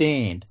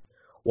understand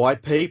why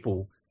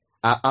people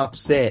are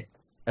upset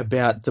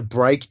about the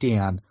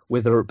breakdown,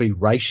 whether it be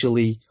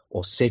racially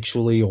or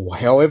sexually or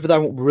however they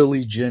want,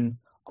 religion.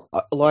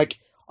 Like,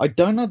 I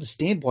don't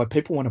understand why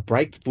people want to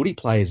break footy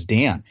players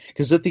down,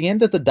 because at the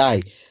end of the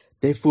day,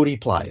 they're footy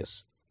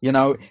players, you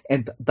know,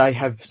 and they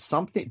have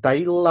something,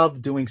 they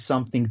love doing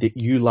something that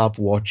you love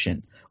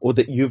watching or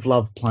that you've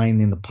loved playing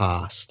in the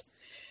past.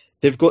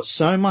 They've got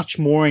so much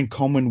more in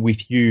common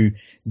with you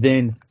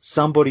than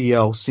somebody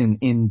else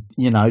in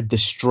you know, the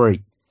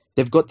street.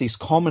 They've got this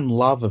common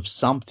love of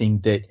something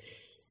that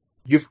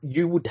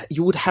you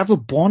would have a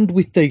bond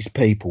with these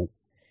people.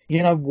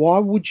 You know, why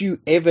would you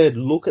ever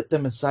look at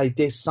them and say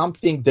there's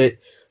something that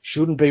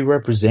shouldn't be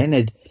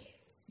represented?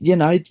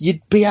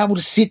 you'd be able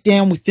to sit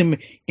down with them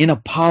in a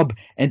pub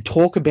and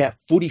talk about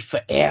footy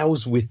for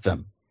hours with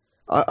them.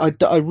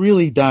 I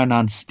really don't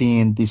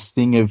understand this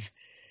thing of,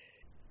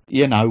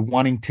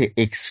 wanting to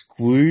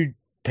exclude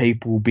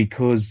people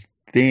because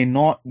they're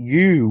not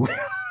you.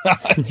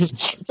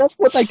 That's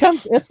what it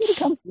comes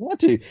down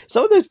to.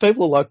 Some of those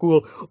people are like,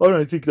 well, I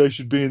don't think they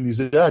should be in this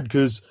ad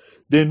because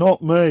they're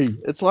not me.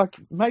 It's like,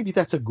 maybe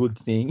that's a good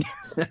thing.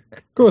 Of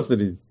course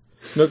it is.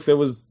 Look, there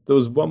was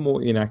one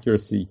more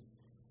inaccuracy,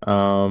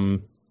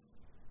 and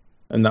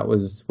that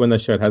was when they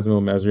showed Hazem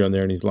Masri on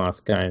there in his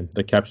last game.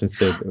 The caption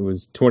said it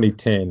was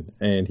 2010,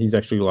 and his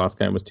actually last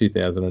game was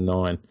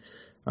 2009.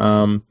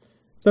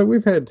 So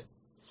we've had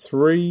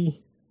 3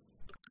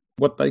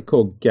 what they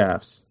call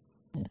gaffes.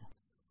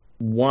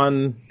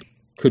 One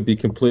could be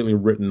completely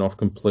written off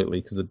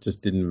completely because it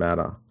just didn't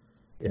matter,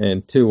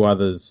 and 2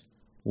 others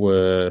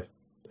were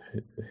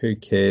who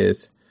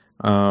cares.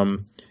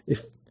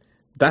 If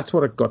that's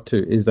what it got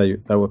to, is they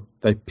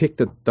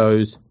picked at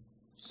those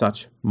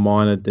such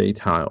minor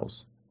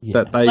details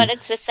that but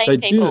it's the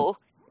same people.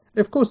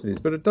 Of course it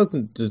is, but it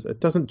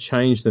doesn't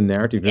change the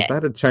narrative. Yeah. If they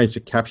had to change the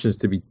captions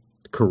to be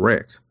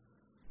correct,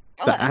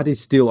 the ad is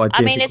still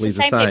identically it's the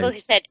the same people who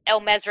said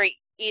El Masri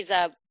is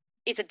a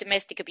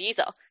domestic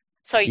abuser.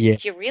 So Yeah.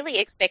 do you really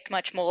expect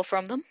much more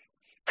from them?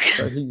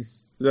 So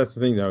that's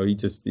the thing though, he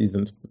just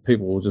isn't.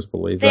 People will just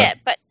believe Yeah,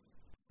 that.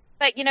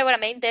 but you know what I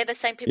mean? They're the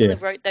same people who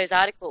wrote those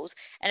articles,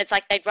 and it's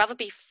like they'd rather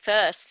be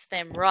first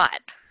than right.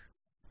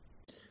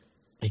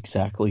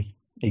 Exactly.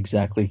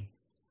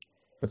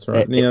 That's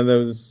right. Now there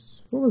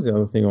was, what was the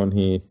other thing on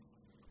here?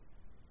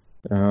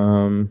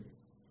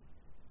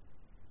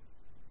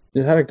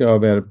 They had to go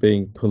about it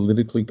being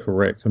politically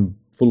correct and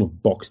full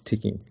of box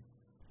ticking.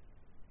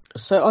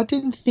 So I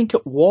didn't think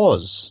it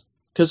was,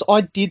 because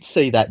I did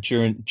see that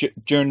during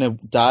the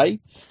day.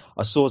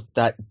 I saw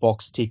that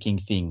box ticking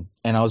thing,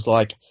 and I was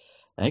like,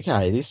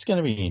 okay, this is going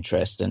to be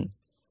interesting.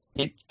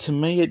 To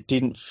me, it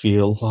didn't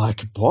feel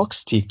like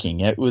box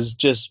ticking. It was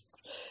just,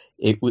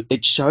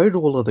 it showed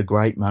all of the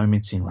great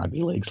moments in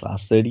rugby league's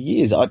last 30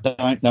 years. I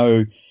don't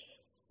know,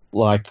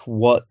 like,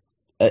 what,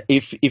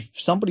 if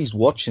somebody's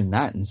watching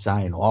that and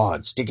saying, oh,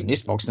 it's ticking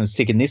this box and it's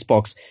ticking this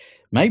box,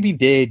 maybe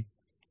they're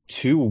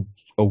too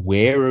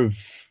aware of,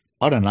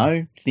 I don't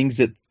know, things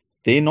that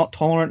they're not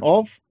tolerant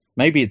of.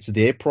 Maybe it's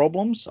their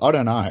problems. I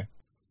don't know.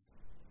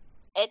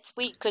 It's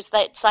weird because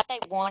it's like they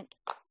want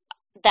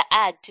the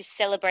ad to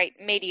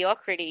celebrate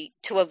mediocrity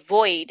to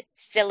avoid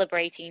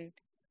celebrating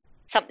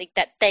something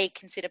that they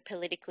consider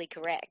politically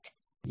correct.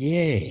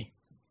 Yeah,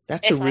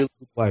 that's It's a really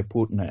good way of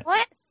putting it.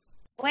 What?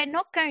 We're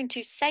not going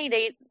to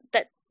say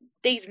that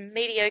these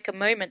mediocre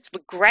moments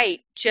were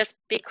great just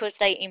because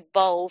they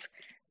involve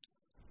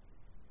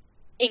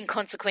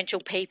inconsequential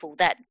people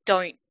that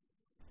don't,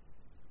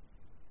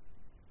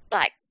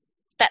 like,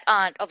 that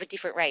aren't of a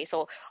different race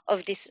or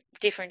of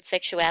different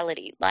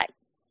sexuality. Like,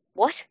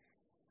 what?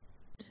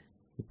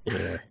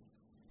 Yeah.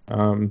 Did you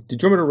want me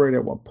to read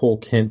out what Paul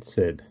Kent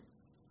said?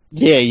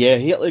 Yeah,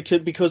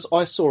 because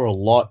I saw a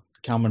lot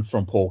coming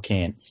from Paul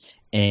Kent,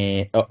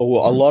 and a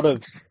lot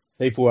of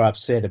people were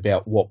upset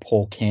about what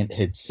Paul Kent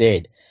had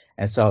said,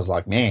 and so I was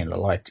like, man,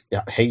 like,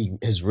 he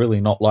has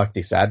really not liked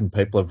this ad, and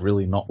people have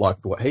really not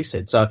liked what he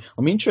said. So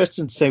I'm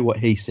interested to see what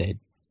he said.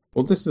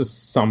 Well, this is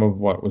some of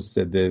what was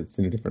said there. It's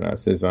in a different ad. It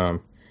says,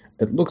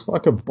 it looks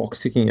like a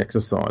box-ticking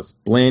exercise.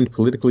 Bland,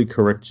 politically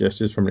correct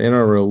gestures from an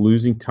NRL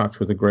losing touch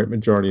with the great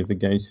majority of the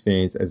game's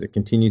fans as it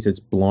continues its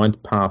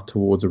blind path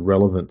towards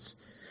irrelevance.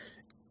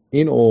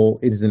 In all,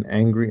 it is an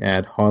angry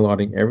ad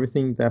highlighting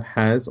everything that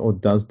has or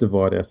does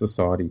divide our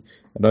society.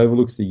 It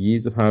overlooks the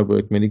years of hard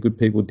work many good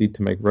people did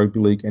to make rugby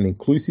league an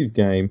inclusive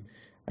game,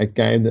 a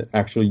game that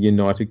actually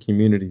united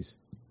communities.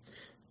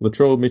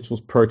 Latrell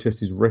Mitchell's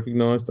protest is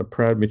recognised, a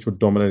proud Mitchell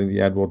dominating the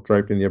ad while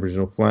draped in the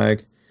Aboriginal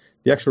flag.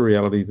 The actual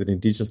reality that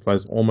Indigenous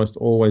players almost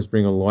always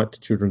bring a light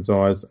to children's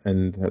eyes,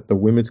 and that the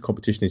women's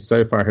competition is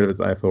so far ahead of its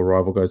AFL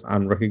rival goes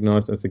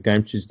unrecognised as the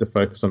game chooses to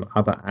focus on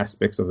other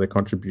aspects of their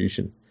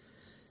contribution.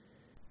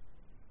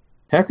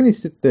 How can he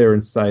sit there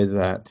and say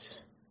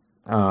that,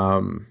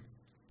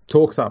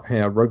 talks up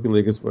how rugby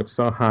leaguers work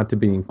so hard to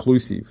be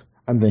inclusive,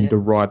 and then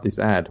deride this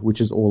ad,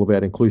 which is all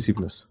about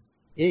inclusiveness?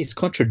 Yeah, he's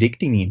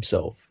contradicting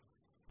himself.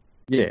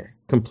 Yeah,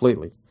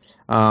 completely.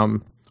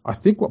 I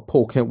think what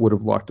Paul Kent would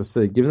have liked to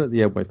see, given that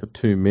the ad went for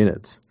 2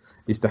 minutes,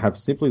 is to have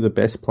simply the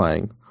best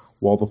playing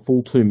while the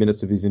full 2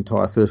 minutes of his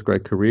entire first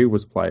grade career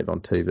was played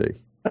on TV.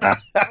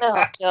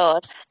 Oh,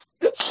 God.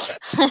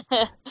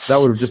 That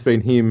would have just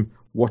been him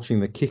watching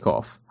the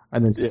kickoff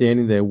and then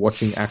standing there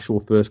watching actual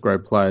first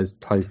grade players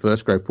play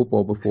first grade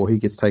football before he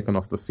gets taken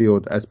off the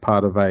field as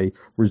part of a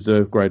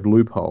reserve grade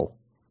loophole.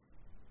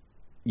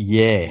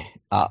 Yeah,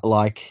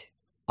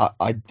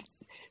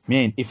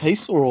 man, if he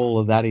saw all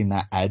of that in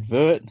that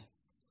advert,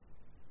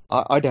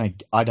 I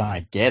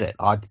don't get it.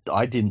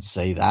 I didn't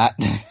see that.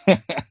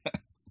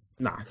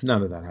 Nah,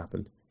 none of that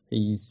happened.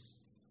 He's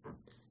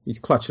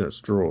clutching at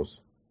straws.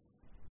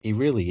 He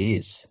really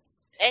is.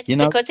 It's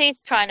because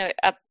he's trying to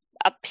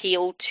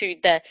appeal to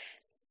the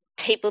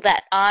people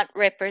that aren't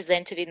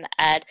represented in the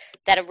ad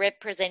that are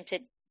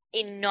represented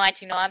in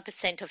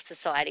 99% of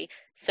society,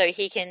 so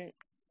he can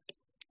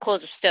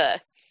cause a stir.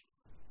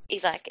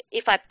 He's like,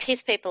 if I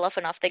piss people off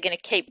enough, they're going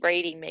to keep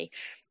reading me.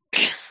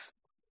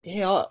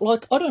 Yeah,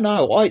 I don't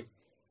know.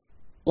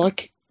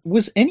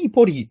 Was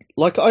anybody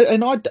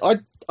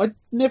I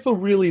never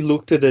really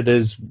looked at it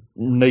as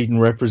needing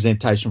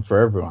representation for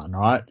everyone,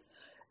 right?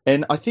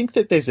 And I think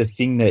that there's a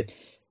thing that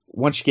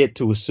once you get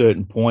to a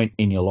certain point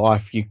in your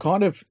life, you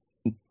kind of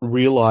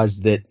realize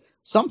that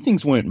some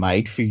things weren't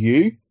made for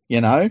you,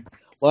 you know?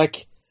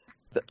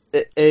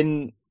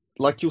 And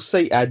you'll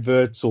see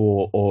adverts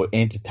or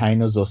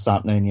entertainers or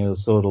something, and you'll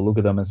sort of look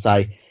at them and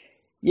say,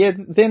 yeah,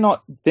 they're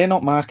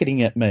not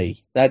marketing at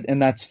me.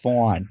 That's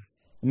fine.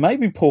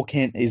 Maybe Paul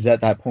Kent is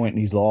at that point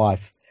in his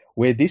life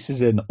where this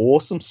is an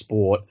awesome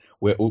sport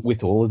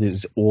with all of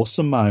these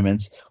awesome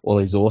moments, all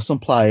these awesome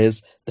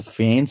players. The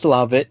fans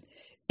love it.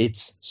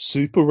 It's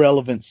super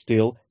relevant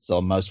still. It's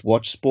our most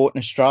watched sport in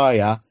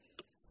Australia.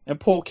 And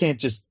Paul Kent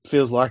just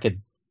feels like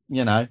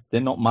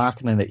they're not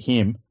marketing at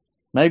him.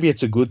 Maybe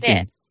it's a good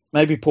thing.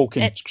 Maybe Paul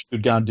Kent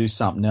should go and do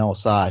something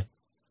else, eh?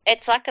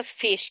 It's like a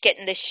fish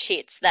getting the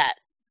shits that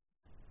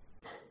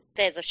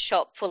there's a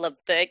shop full of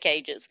bird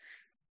cages.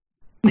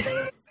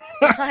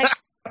 Like,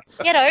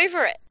 get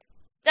over it.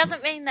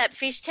 Doesn't mean that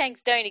fish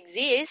tanks don't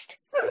exist.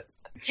 It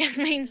just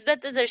means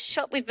that there's a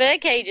shop with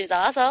bird cages,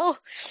 arsehole.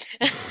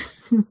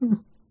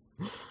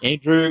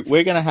 Andrew,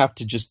 we're going to have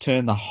to just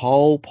turn the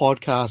whole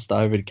podcast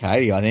over to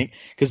Katey, I think,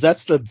 because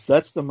that's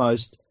the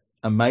most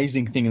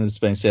amazing thing that's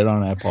been said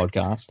on our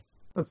podcast.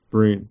 That's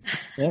brilliant.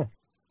 Yeah.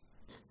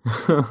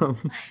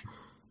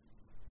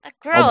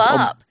 Grow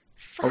up.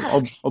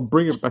 I'll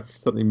bring it back to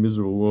something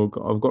miserable.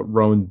 I've got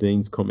Rowan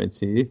Dean's comments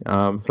here.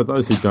 For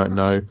those who don't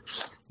know,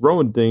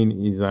 Rowan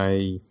Dean is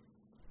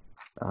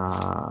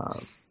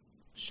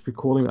should we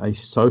call him a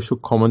social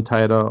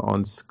commentator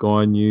on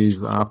Sky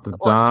News After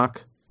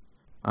Dark.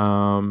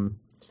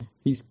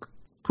 He's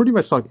pretty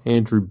much like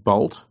Andrew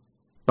Bolt,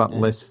 but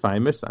less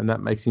famous, and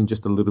that makes him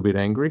just a little bit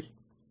angry.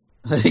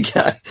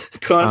 Okay,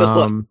 kind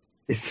of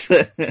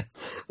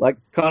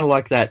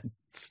like that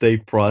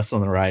Steve Price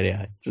on the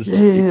radio.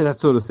 That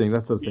sort of thing.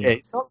 Yeah,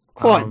 it's not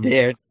quite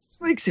there. It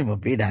just makes him a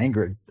bit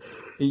angry.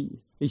 He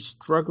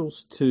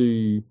struggles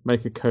to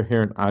make a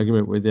coherent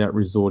argument without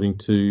resorting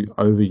to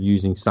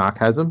overusing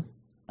sarcasm.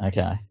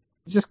 Okay.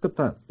 He's just got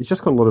a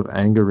lot of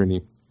anger in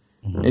him.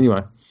 Mm-hmm.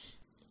 Anyway,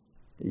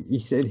 he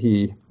said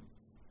here,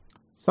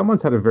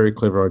 someone's had a very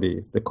clever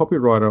idea. The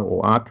copywriter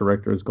or art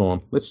director has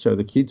gone, let's show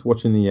the kids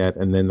watching the ad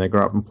and then they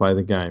grow up and play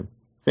the game.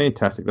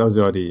 Fantastic. That was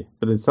the idea.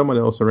 But then someone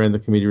else around the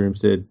committee room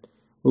said,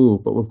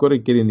 ooh, but we've got to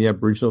get in the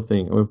Aboriginal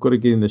thing, and we've got to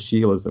get in the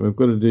Sheilas, and we've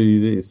got to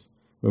do this,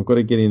 and we've got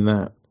to get in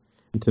that.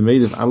 And to me,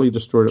 they've utterly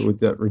destroyed it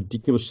with that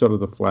ridiculous shot of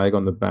the flag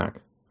on the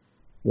back.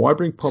 Why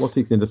bring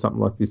politics into something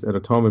like this at a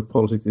time when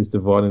politics is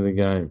dividing the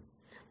game?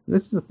 And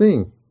that's the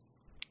thing.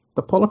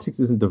 The politics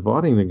isn't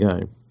dividing the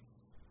game.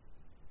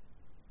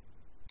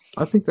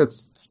 I think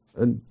that's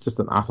just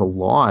an utter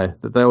lie,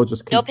 that they all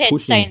just keep pushing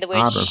saying the word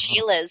harder.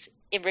 Sheilas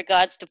in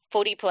regards to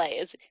footy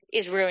players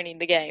is ruining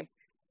the game.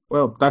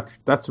 Well, that's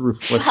a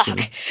reflection.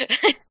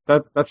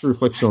 That's a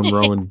reflection on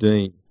Rowan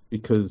Dean,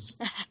 because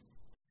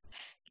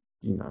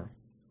he's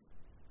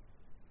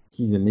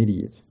an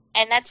idiot.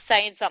 And that's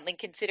saying something,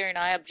 considering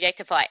I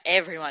objectify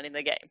everyone in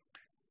the game.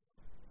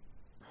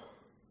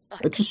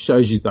 It just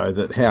shows you, though,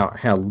 that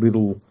how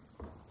little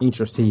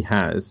interest he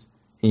has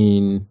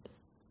in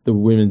the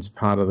women's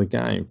part of the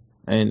game.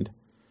 And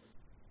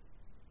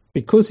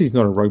because he's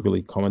not a rugby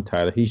league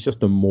commentator, he's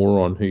just a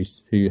moron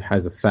who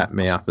has a fat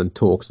mouth and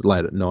talks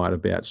late at night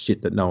about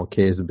shit that no one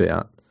cares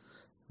about.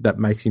 That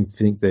makes him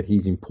think that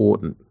he's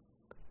important.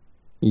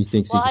 He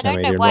thinks he can come out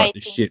here and write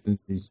this shit, and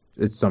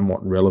it's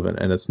somewhat relevant,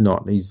 and it's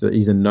not. He's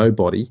a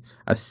nobody.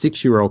 A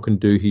 6-year-old can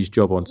do his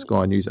job on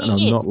Sky News, and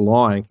I'm not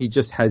lying. He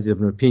just has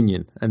an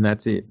opinion, and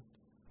that's it.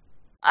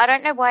 I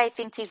don't know why he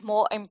thinks he's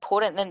more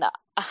important than the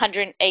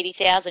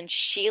 180,000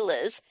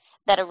 Sheilas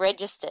that are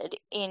registered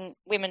in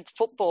women's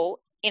football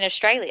in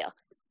Australia.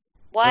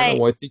 Why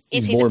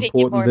is his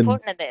opinion more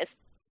important than theirs?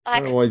 I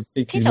don't know why he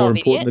thinks he's more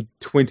important than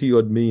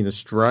 20-odd million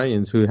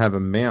Australians who have a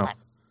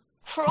mouth.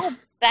 Crawl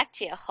back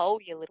to your hole,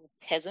 you little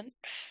peasant.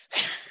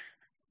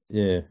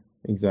 Yeah,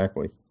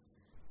 exactly.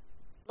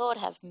 Lord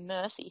have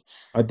mercy.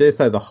 I dare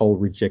say the hole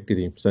rejected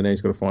him, so now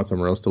he's got to find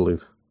somewhere else to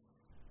live.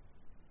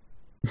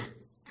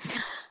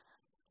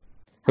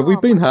 Have we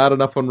been hard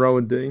enough on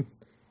Rowan Dean?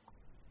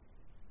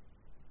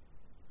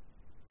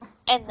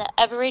 And the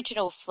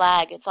Aboriginal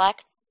flag, it's like,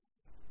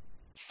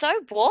 so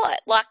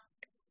what? Like,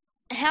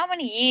 how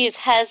many years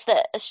has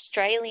the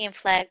Australian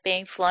flag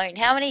been flown?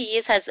 How many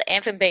years has the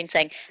anthem been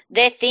saying?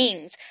 They're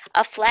things.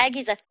 A flag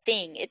is a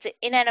thing. It's an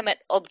inanimate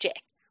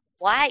object.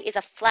 Why is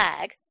a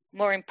flag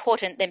more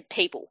important than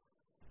people?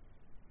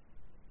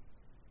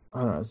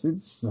 I don't know.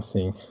 It's the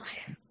thing.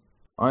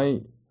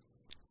 I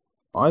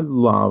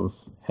love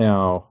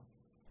how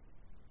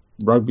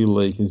rugby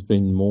league has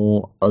been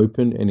more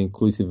open and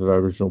inclusive of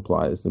Aboriginal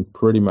players than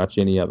pretty much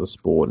any other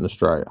sport in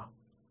Australia.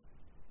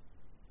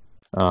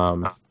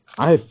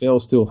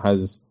 AFL still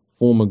has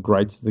former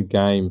greats of the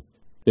game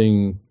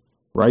being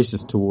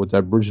racist towards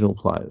Aboriginal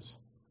players.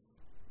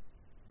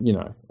 You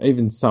know,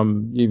 even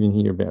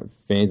hear about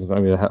fans and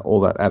something,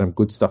 all that Adam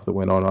Good stuff that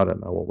went on. I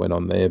don't know what went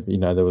on there, but, you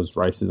know, there was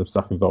racism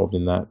stuff involved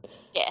in that.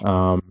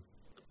 Yeah.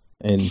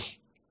 And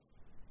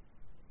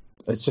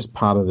it's just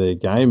part of their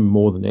game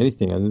more than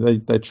anything.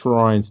 And they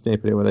try and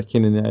stamp it out where they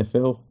can in the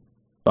AFL,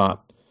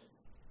 but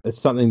it's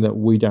something that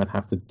we don't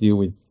have to deal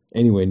with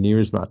anywhere near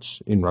as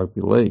much in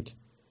rugby league.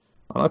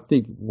 I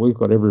think we've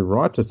got every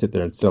right to sit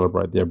there and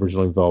celebrate the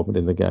Aboriginal involvement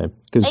in the game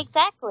because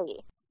Exactly.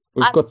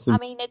 we've got some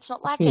it's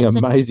not like fucking it's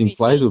amazing a new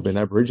players thing. who've been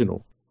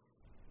Aboriginal.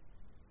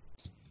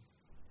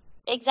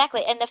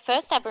 Exactly. And the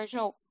first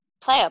Aboriginal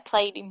player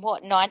played in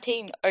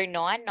 1909,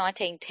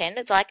 1910.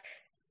 It's like,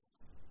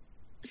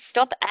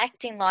 stop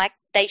acting like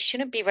they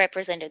shouldn't be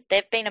represented.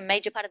 They've been a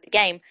major part of the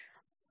game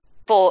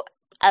for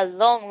a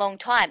long, long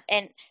time.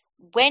 And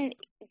when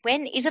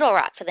is it all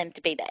right for them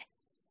to be there?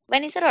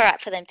 When is it all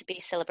right for them to be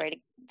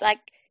celebrating? Like,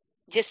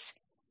 just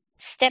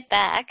step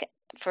back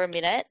for a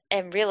minute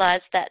and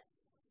realize that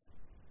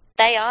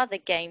they are the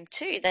game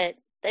too. That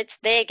it's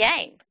their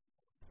game.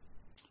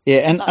 Yeah,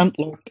 and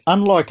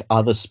unlike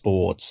other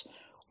sports,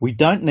 we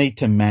don't need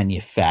to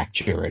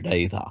manufacture it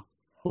either.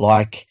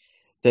 Like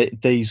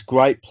these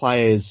great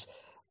players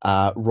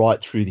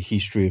right through the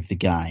history of the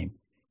game,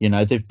 you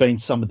know, they've been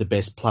some of the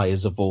best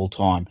players of all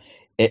time,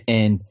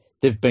 and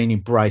they've been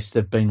embraced,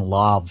 they've been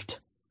loved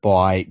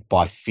by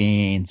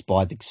fans,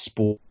 by the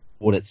sport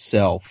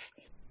itself.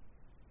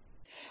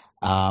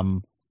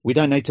 We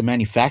don't need to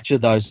manufacture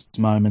those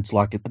moments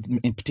like,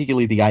 and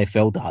particularly the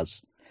AFL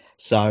does.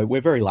 So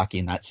we're very lucky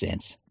in that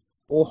sense.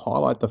 Or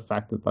highlight the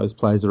fact that those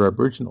players are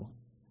Aboriginal.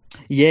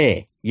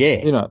 Yeah.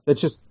 You know,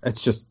 it's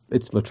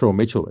Latrell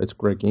Mitchell, it's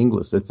Greg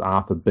Inglis, it's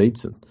Arthur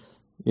Beetson.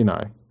 You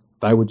know,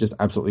 they were just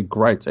absolutely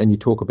great. And you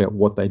talk about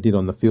what they did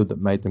on the field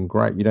that made them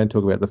great. You don't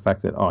talk about the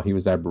fact that, he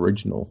was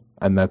Aboriginal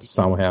and that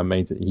somehow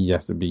means that he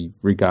has to be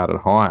regarded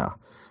higher.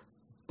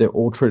 They're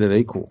all treated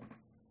equal.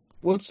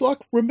 Well, it's like,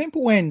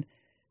 remember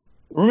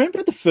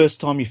the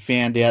first time you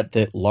found out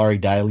that Laurie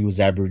Daly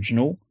was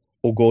Aboriginal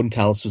or Gordon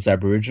Tallis was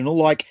Aboriginal?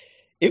 Like,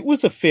 it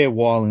was a fair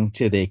while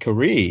into their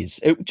careers.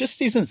 It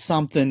just isn't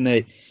something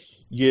that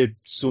you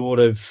sort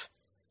of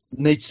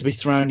needs to be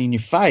thrown in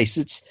your face.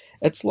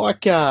 It's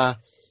like, you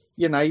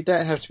know, you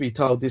don't have to be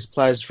told this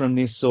player's from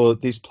this or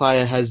this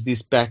player has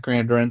this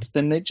background or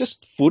anything. They're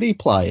just footy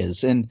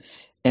players, and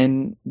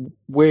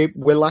we're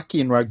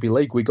lucky in rugby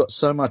league. We got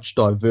so much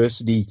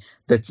diversity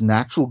that's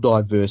natural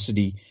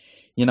diversity.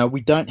 You know, we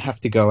don't have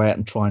to go out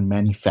and try and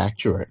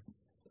manufacture it.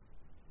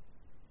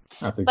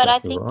 But I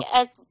think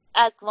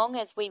as long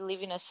as we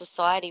live in a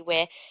society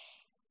where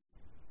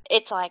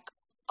it's like,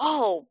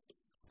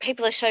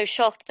 people are so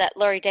shocked that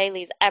Laurie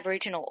Daly is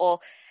Aboriginal, or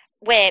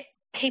where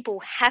people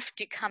have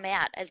to come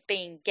out as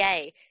being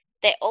gay,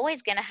 they're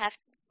always going to have,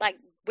 like,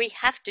 we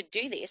have to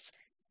do this.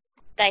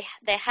 There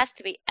has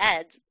to be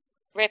ads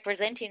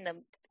representing them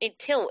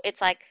until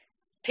it's like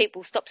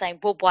people stop saying,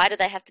 well, why do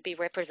they have to be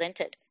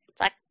represented? It's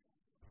like,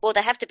 well,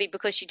 they have to be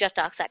because you just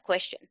asked that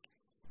question.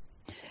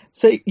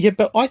 So, yeah,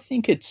 but I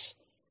think it's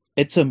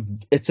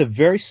a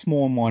very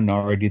small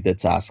minority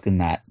that's asking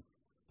that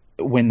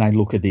when they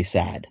look at this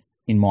ad,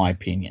 in my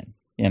opinion.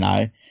 You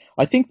know,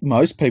 I think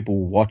most people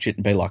will watch it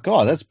and be like,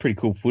 oh, that's a pretty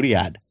cool footy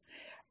ad.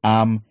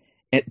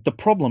 The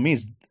problem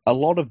is a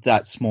lot of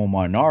that small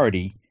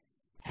minority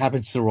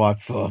happens to write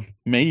for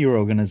media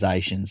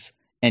organisations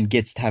and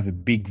gets to have a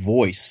big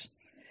voice.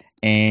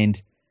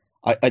 And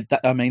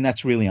I mean,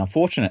 that's really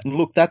unfortunate. And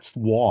look, that's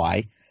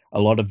why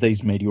a lot of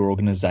these media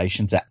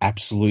organisations are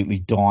absolutely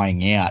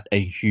dying out at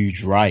a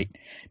huge rate,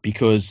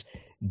 because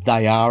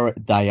they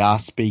are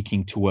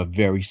speaking to a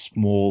very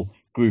small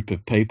group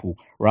of people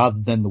rather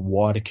than the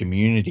wider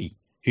community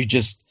who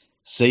just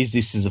sees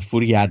this as a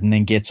footy ad and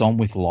then gets on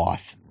with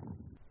life.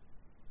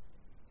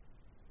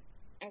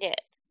 Yeah.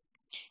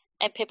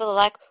 And people are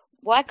like,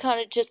 why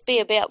can't it just be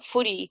about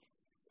footy?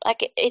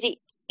 Like, it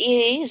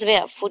is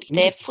about footy.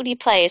 They're footy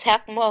players. How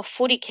more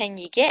footy can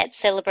you get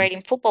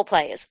celebrating football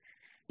players?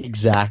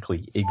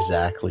 Exactly.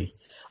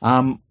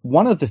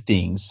 One of the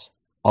things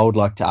I would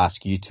like to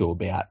ask you two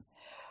about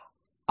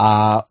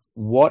are,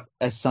 what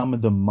are some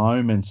of the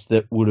moments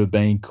that would have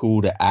been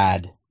cool to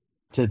add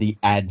to the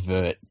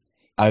advert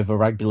over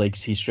rugby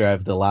league's history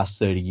over the last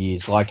 30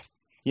 years? Like,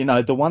 you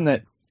know, the one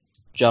that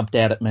jumped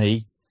out at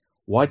me,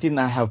 why didn't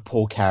they have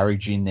Paul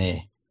Carriage in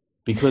there?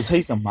 Because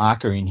he's a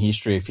marker in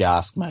history, if you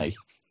ask me.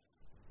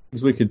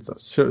 Because we could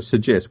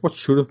suggest what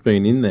should have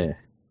been in there.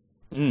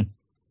 Mm.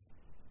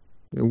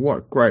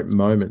 What great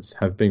moments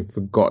have been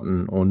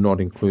forgotten or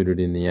not included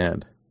in the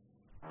ad?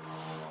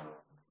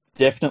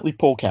 Definitely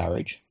Paul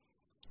Carriage.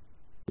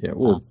 Yeah,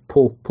 well,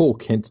 Paul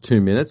Kent's 2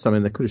 minutes. I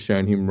mean, they could have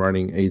shown him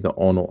running either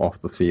on or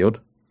off the field.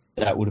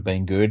 That would have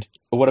been good.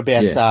 What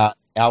about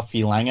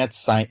Alfie Langer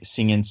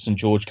singing St.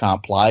 George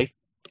Can't Play?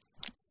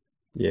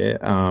 Yeah.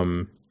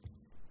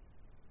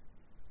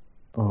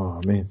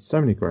 Oh, man, so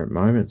many great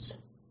moments.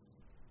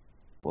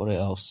 What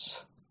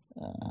else?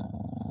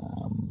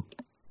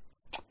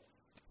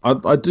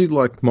 I do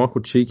like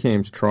Michael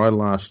Cheekham's try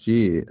last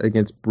year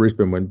against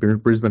Brisbane when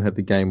Brisbane had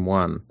the game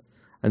won,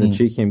 and then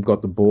Cheekham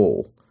got the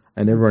ball,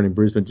 and everyone in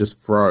Brisbane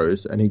just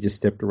froze, and he just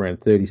stepped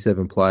around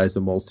 37 players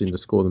and waltzed in to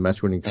score the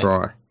match-winning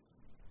try.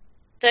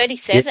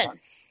 37.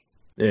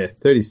 Yeah,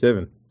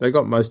 37. They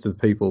got most of the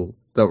people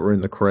that were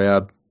in the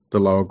crowd, the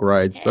lower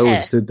grades. They all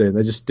just stood there and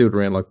they just stood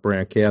around like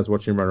brown cows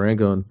watching him run around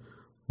going,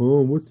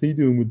 oh, what's he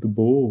doing with the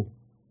ball?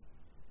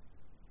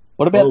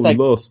 What about we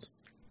lost.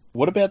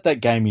 What about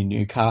that game in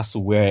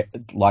Newcastle where,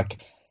 like,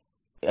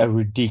 a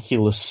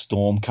ridiculous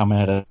storm come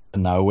out of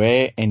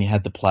nowhere and you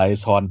had the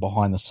players hiding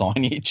behind the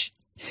signage?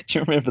 Do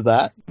you remember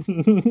that?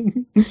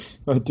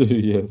 I do,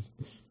 yes.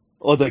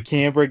 Or the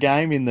Canberra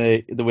game in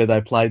the where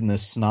they played in the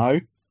snow?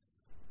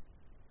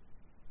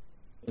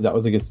 That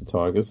was against the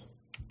Tigers.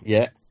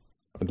 Yeah.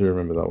 I do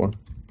remember that one.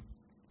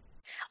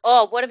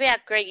 Oh, what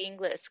about Greg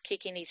Inglis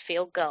kicking his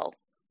field goal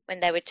when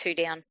they were 2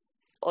 down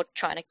or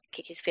trying to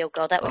kick his field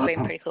goal? That would have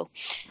been pretty cool.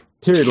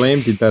 Terry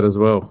Lamb did that as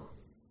well.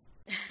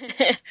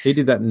 He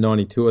did that in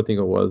 92, I think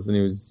it was,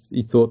 and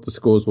he thought the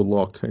scores were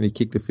locked, and he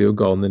kicked a field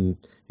goal, and then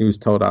he was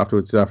told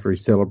afterwards, after he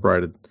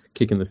celebrated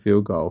kicking the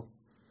field goal,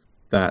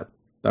 that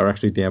they were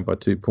actually down by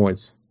 2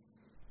 points.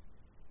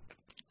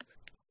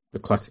 The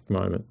classic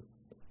moment.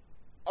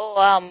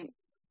 Or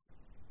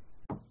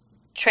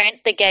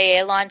Trent, the gay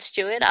airline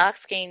steward,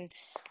 asking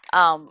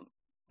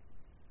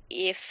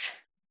if,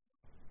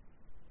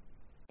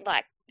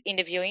 like,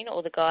 interviewing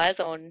all the guys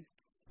on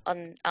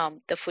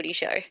the footy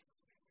show.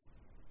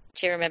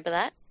 Do you remember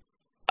that?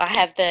 I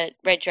have the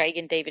Red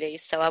Dragon DVDs,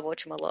 so I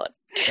watch them a lot.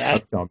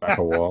 That's gone back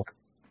a while.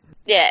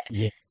 Yeah.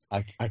 Yeah,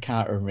 I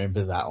can't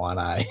remember that one,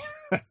 eh?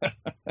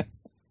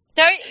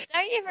 Don't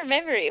you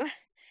remember him?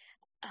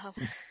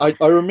 I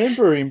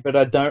remember him, but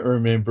I don't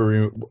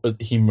remember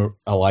him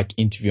like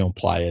interviewing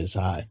players,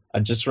 eh? I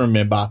just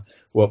remember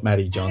what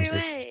Matty Johns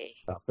looked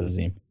up as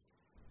him.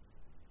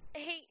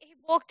 He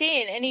walked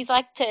in and he's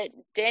like to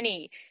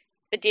Denny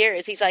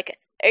Badeiras, he's like,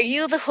 "Are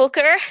you the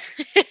hooker?"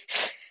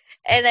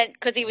 And then,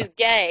 because he was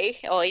gay,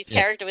 or his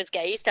character was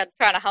gay, he started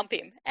trying to hump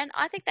him. And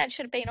I think that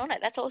should have been on it.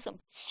 That's awesome.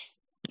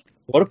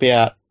 What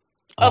about...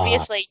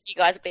 Obviously, you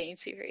guys are being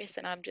serious,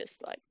 and I'm just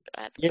like,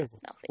 I have nothing.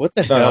 What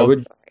the hell?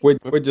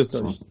 We're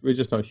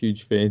just not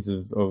huge fans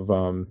of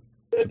the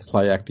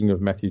play acting of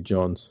Matthew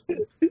Johns.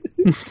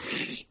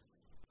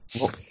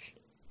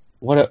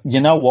 What you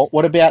know?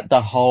 What about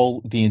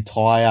the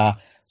entire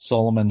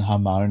Solomon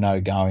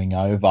Hamono going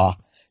over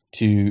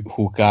to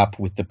hook up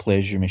with the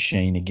pleasure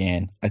machine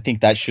again? I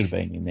think that should have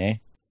been in there.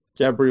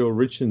 Gabrielle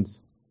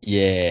Richards.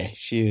 Yeah,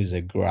 she was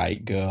a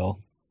great girl.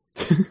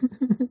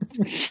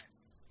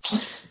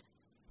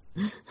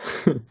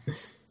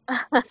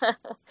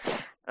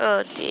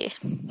 Oh dear.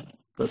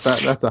 But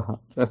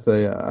that's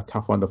a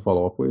tough one to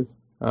follow up with.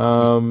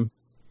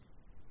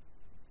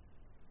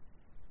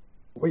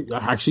 Wait,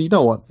 actually, you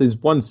know what? There's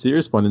one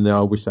serious one in there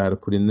I wish I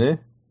had put in there.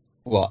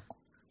 What?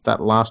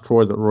 That last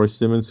try that Roy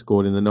Simmons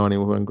scored in the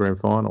 91 grand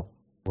final.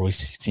 Roy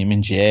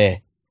Simmons, yeah.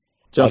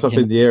 Jumps up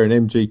in the air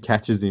and MG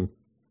catches him.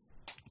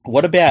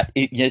 What about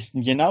it? Yes,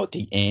 you know, at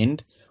the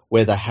end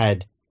where they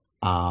had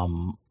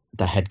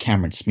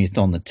Cameron Smith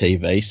on the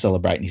TV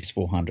celebrating his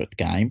 400th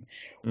game.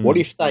 What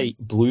if they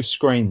blue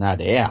screen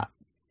that out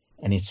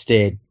and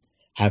instead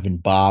having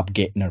Barb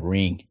getting a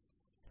ring?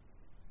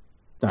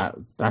 That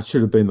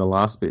should have been the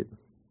last bit.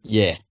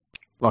 Yeah.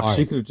 Like,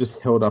 she could have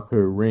just held up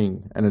her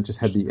ring and it just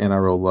had the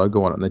NRL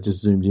logo on it and they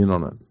just zoomed in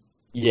on it.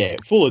 Yeah,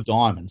 full of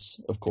diamonds,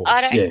 of course.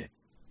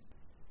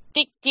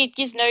 Did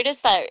you notice,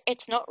 though,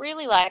 it's not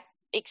really, like,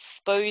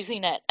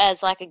 exposing it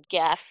as, like, a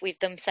gaffe with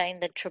them saying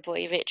the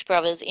Trebojevic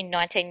brothers in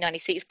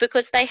 1996,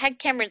 because they had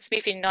Cameron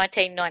Smith in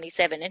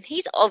 1997 and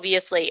he's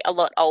obviously a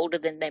lot older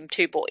than them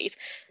two boys.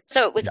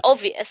 So it was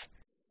obvious.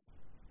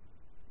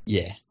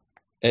 Yeah.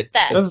 The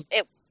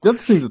other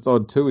thing that's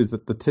odd, too, is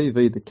that the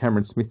TV that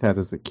Cameron Smith had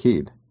as a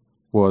kid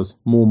was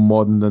more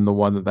modern than the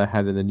one that they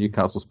had in the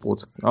Newcastle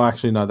Sports. Oh,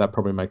 actually, no, that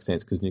probably makes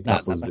sense because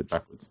Newcastle is a bit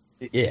backwards.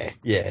 Yeah.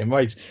 It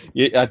makes.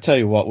 I tell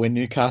you what, when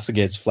Newcastle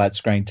gets flat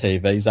screen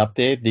TVs up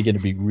there, they're going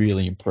to be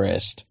really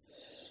impressed.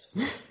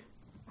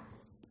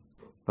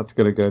 That's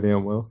going to go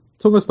down well.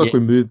 It's almost like we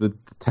moved the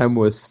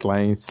Tamworth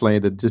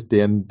slander just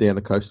down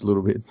the coast a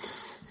little bit.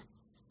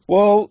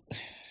 Well,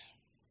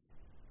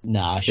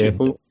 nah, I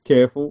shouldn't.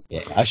 Careful.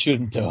 Yeah, I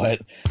shouldn't do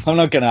it. I'm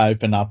not going to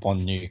open up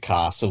on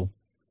Newcastle.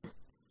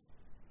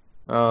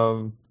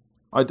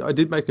 I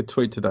did make a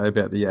tweet today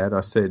about the ad. I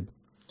said,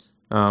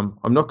 I'm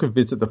not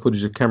convinced that the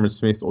footage of Cameron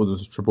Smith or the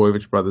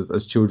Trebojevic brothers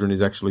as children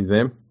is actually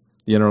them.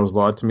 The NRL's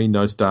lied to me.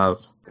 No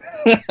stars.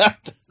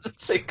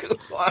 That's a good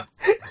one.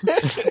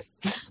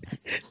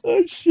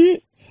 Oh,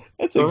 shit.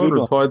 That's a good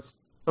one.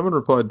 Someone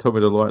replied, told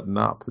me to lighten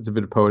up. It's a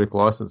bit of poetic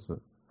license.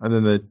 And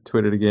then they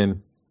tweeted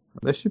again,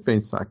 unless you've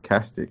been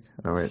sarcastic.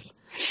 I went,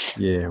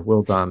 yeah,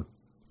 well done.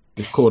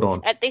 You've caught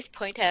on. At this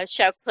point, I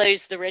shall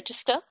close the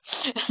register.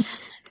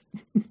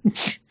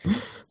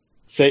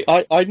 See,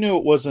 I knew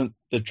it wasn't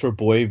the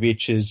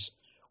Trebojevics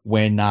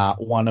when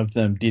one of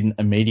them didn't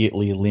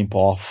immediately limp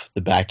off the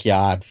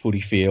backyard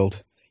footy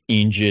field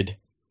injured.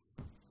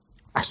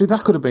 Actually,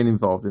 that could have been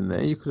involved in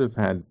there. You could have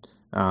had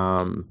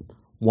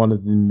one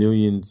of the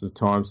millions of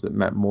times that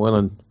Matt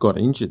Moylan got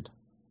injured.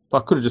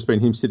 Like, could have just been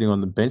him sitting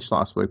on the bench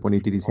last week when he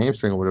did his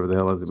hamstring or whatever the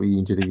hell, to be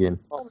injured again.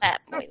 Poor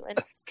Matt Moylan.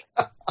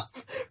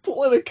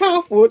 Pulling a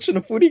calf watching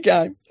a footy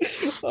game.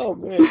 Oh,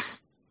 man.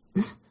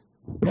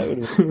 That would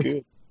have been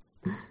good.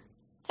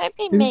 Don't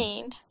be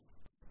mean.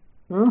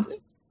 Huh?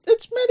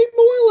 It's Matty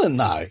Moylan,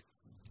 though.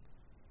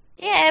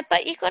 Yeah,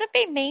 but you got to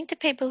be mean to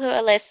people who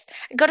are less.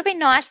 You got to be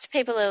nice to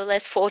people who are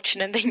less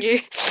fortunate than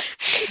you.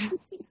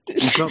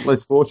 He's not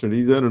less fortunate.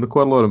 He's earning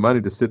quite a lot of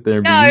money to sit there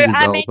and No, be injured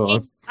I the meant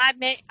whole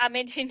I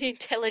meant in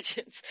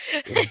intelligence.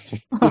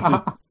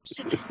 time.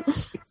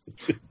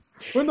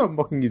 We're not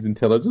mocking his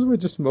intelligence. We're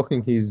just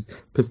mocking his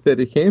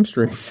pathetic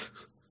hamstrings.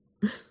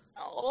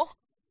 Oh.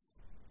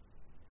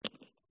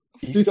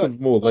 Do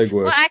some more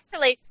legwork. Well,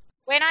 actually,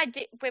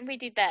 when we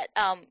did that,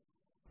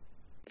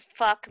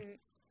 fuck,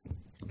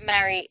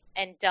 marry,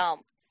 and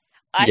dump,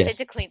 I Yes. said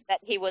to Clint that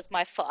he was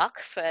my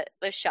fuck for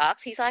the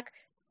Sharks. He's like,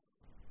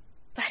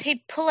 but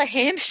he'd pull a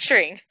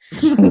hamstring. I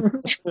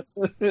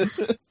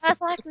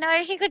was like, no,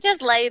 he could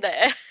just lay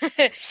there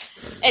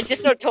and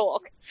just not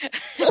talk.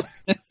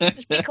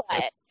 Just be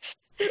quiet.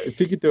 If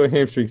he could do a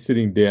hamstring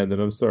sitting down, then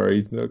I'm sorry,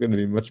 he's not going to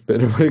be much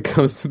better when it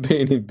comes to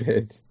being in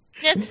bed.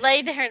 Just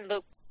lay there and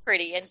look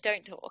pretty and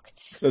don't talk.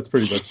 That's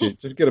pretty much it.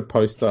 Just get a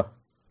poster.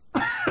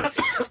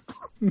 Put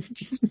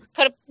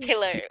a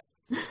pillow.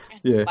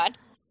 Yeah. Mud.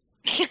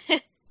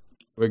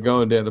 We're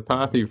going down to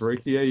Parthy,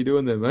 Freaky. How you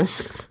doing there, mate?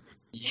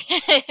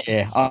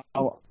 Yeah, I'm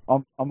all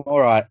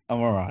right.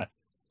 I'm all right.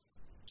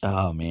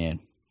 Oh, man.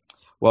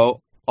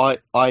 Well, I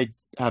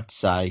have to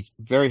say,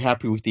 very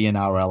happy with the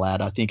NRL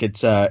ad. I think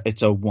it's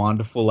a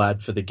wonderful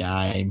ad for the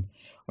game.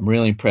 I'm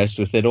really impressed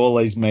with it. All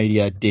these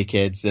media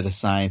dickheads that are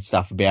saying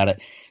stuff about it,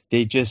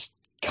 they're just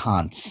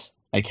cunts,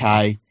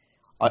 okay?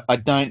 I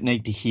don't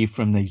need to hear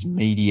from these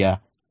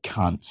media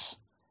cunts.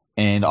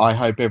 And I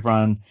hope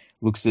everyone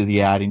looks at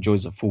the ad,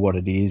 enjoys it for what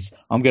it is.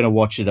 I'm going to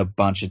watch it a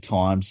bunch of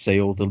times,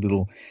 see all the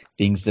little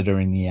things that are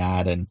in the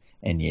ad, and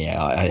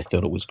yeah, I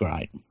thought it was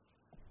great.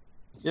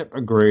 Yep,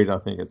 agreed. I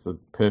think it's a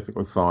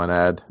perfectly fine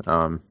ad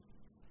for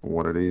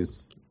what it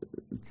is.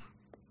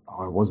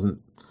 I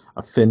wasn't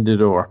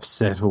offended or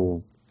upset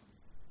or,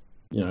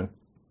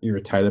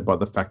 irritated by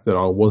the fact that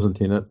I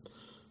wasn't in it.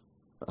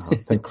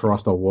 Thank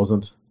Christ I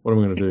wasn't. What am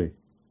I going to do?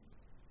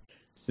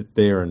 Sit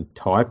there and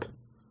type?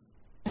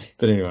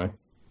 But anyway,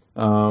 it's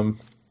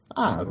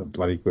a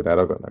bloody good ad.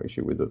 I've got no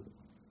issue with it.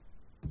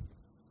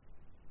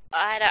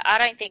 I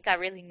don't think I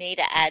really need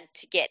an ad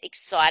to get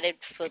excited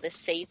for the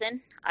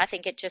season. I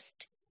think it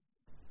just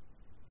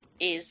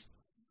is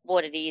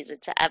what it is.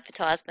 It's an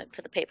advertisement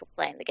for the people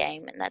playing the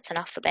game, and that's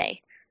enough for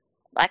me.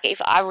 Like,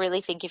 if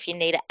you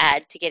need an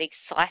ad to get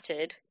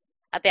excited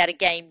about a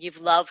game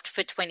you've loved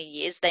for 20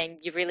 years, then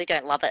you really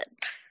don't love it.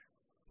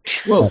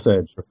 Well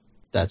said.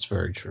 That's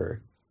very true.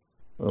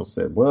 Well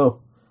said.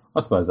 Well,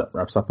 I suppose that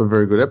wraps up a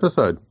very good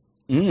episode.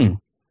 Mm.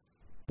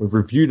 We've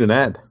reviewed an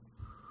ad.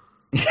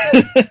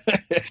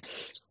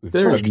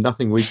 There is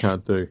nothing we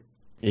can't do.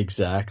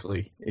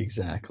 Exactly.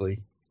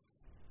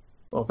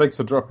 Well, thanks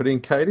for dropping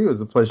in, Katey. It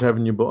was a pleasure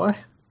having you by.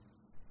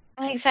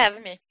 Thanks for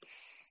having me.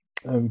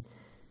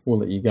 We'll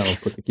let you go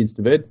and put the kids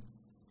to bed.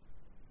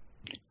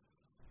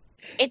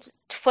 It's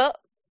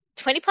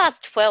 20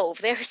 past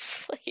 12. They're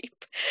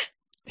asleep.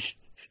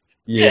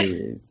 Yeah.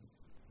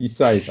 You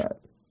say that.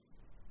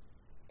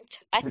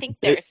 I think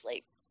they're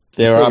asleep.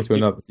 You're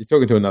You're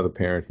talking to another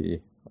parent here.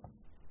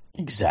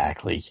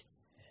 Exactly.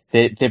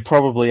 They're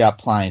probably up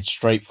playing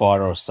Street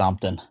Fighter or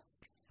something.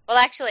 Well,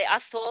 actually, I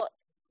thought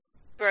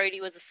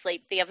Brody was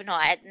asleep the other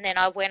night, and then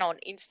I went on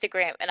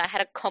Instagram and I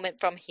had a comment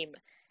from him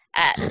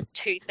at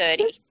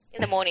 2:30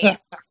 in the morning,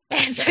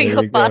 and so he There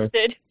got you go.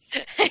 busted.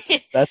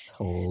 That's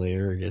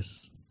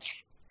hilarious.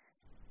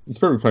 He's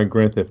probably playing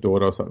Grand Theft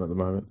Auto or something at the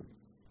moment.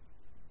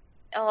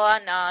 Oh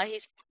no,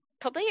 he's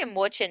probably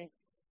watching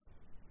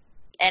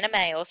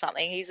anime or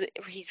something.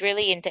 He's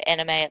really into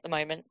anime at the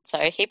moment, so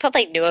he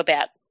probably knew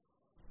about.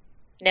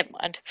 Never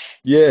mind.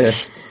 Yeah.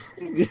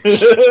 You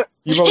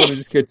might want to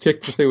just go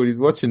check to see what he's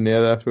watching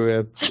now after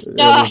our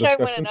No, I don't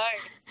want to know.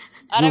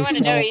 I don't Well, want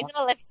to know. He's an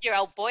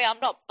 11-year-old boy. I'm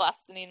not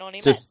busting in on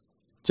him. Just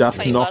at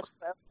 20 knock past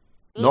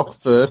 12. knock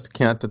first,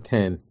 count to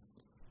 10.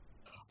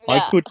 I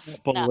Nah,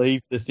 couldn't nah.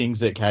 believe the things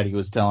that Katey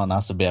was telling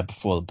us about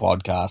before the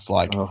podcast.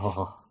 Like,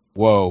 Oh,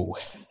 whoa.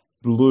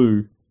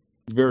 blue.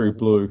 Very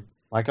blue.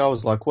 Like, I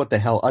was like, what the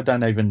hell? I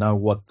don't even know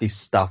what this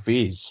stuff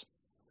is.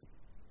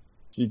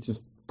 She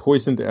just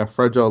poisoned our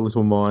fragile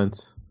little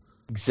minds.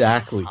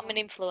 Exactly. I'm an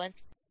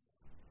influence.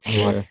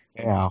 Yeah.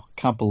 Wow.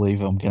 Can't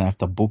believe I'm going to have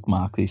to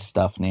bookmark this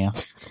stuff now.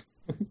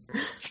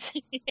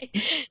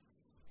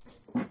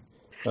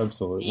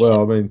 Absolutely. Yeah.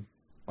 Well, I mean,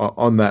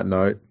 on that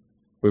note,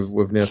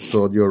 we've now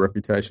soiled your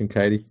reputation,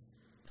 Katey.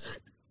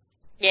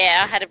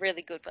 Yeah, I had a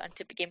really good one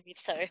to begin with,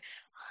 so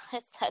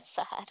that's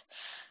sad.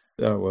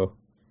 Oh, well.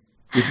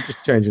 You can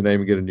just change your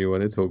name and get a new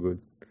one. It's all good.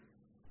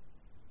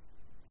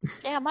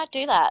 Yeah, I might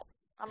do that.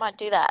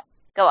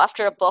 Go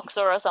after a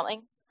boxer or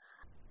something.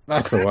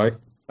 That's the way.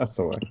 That's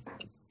the way.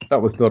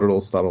 That was not at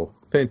all subtle.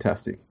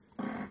 Fantastic.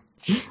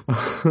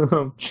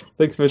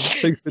 Thanks for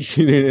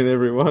tuning in,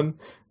 everyone.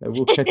 And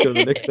we'll catch you on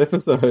the next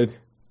episode.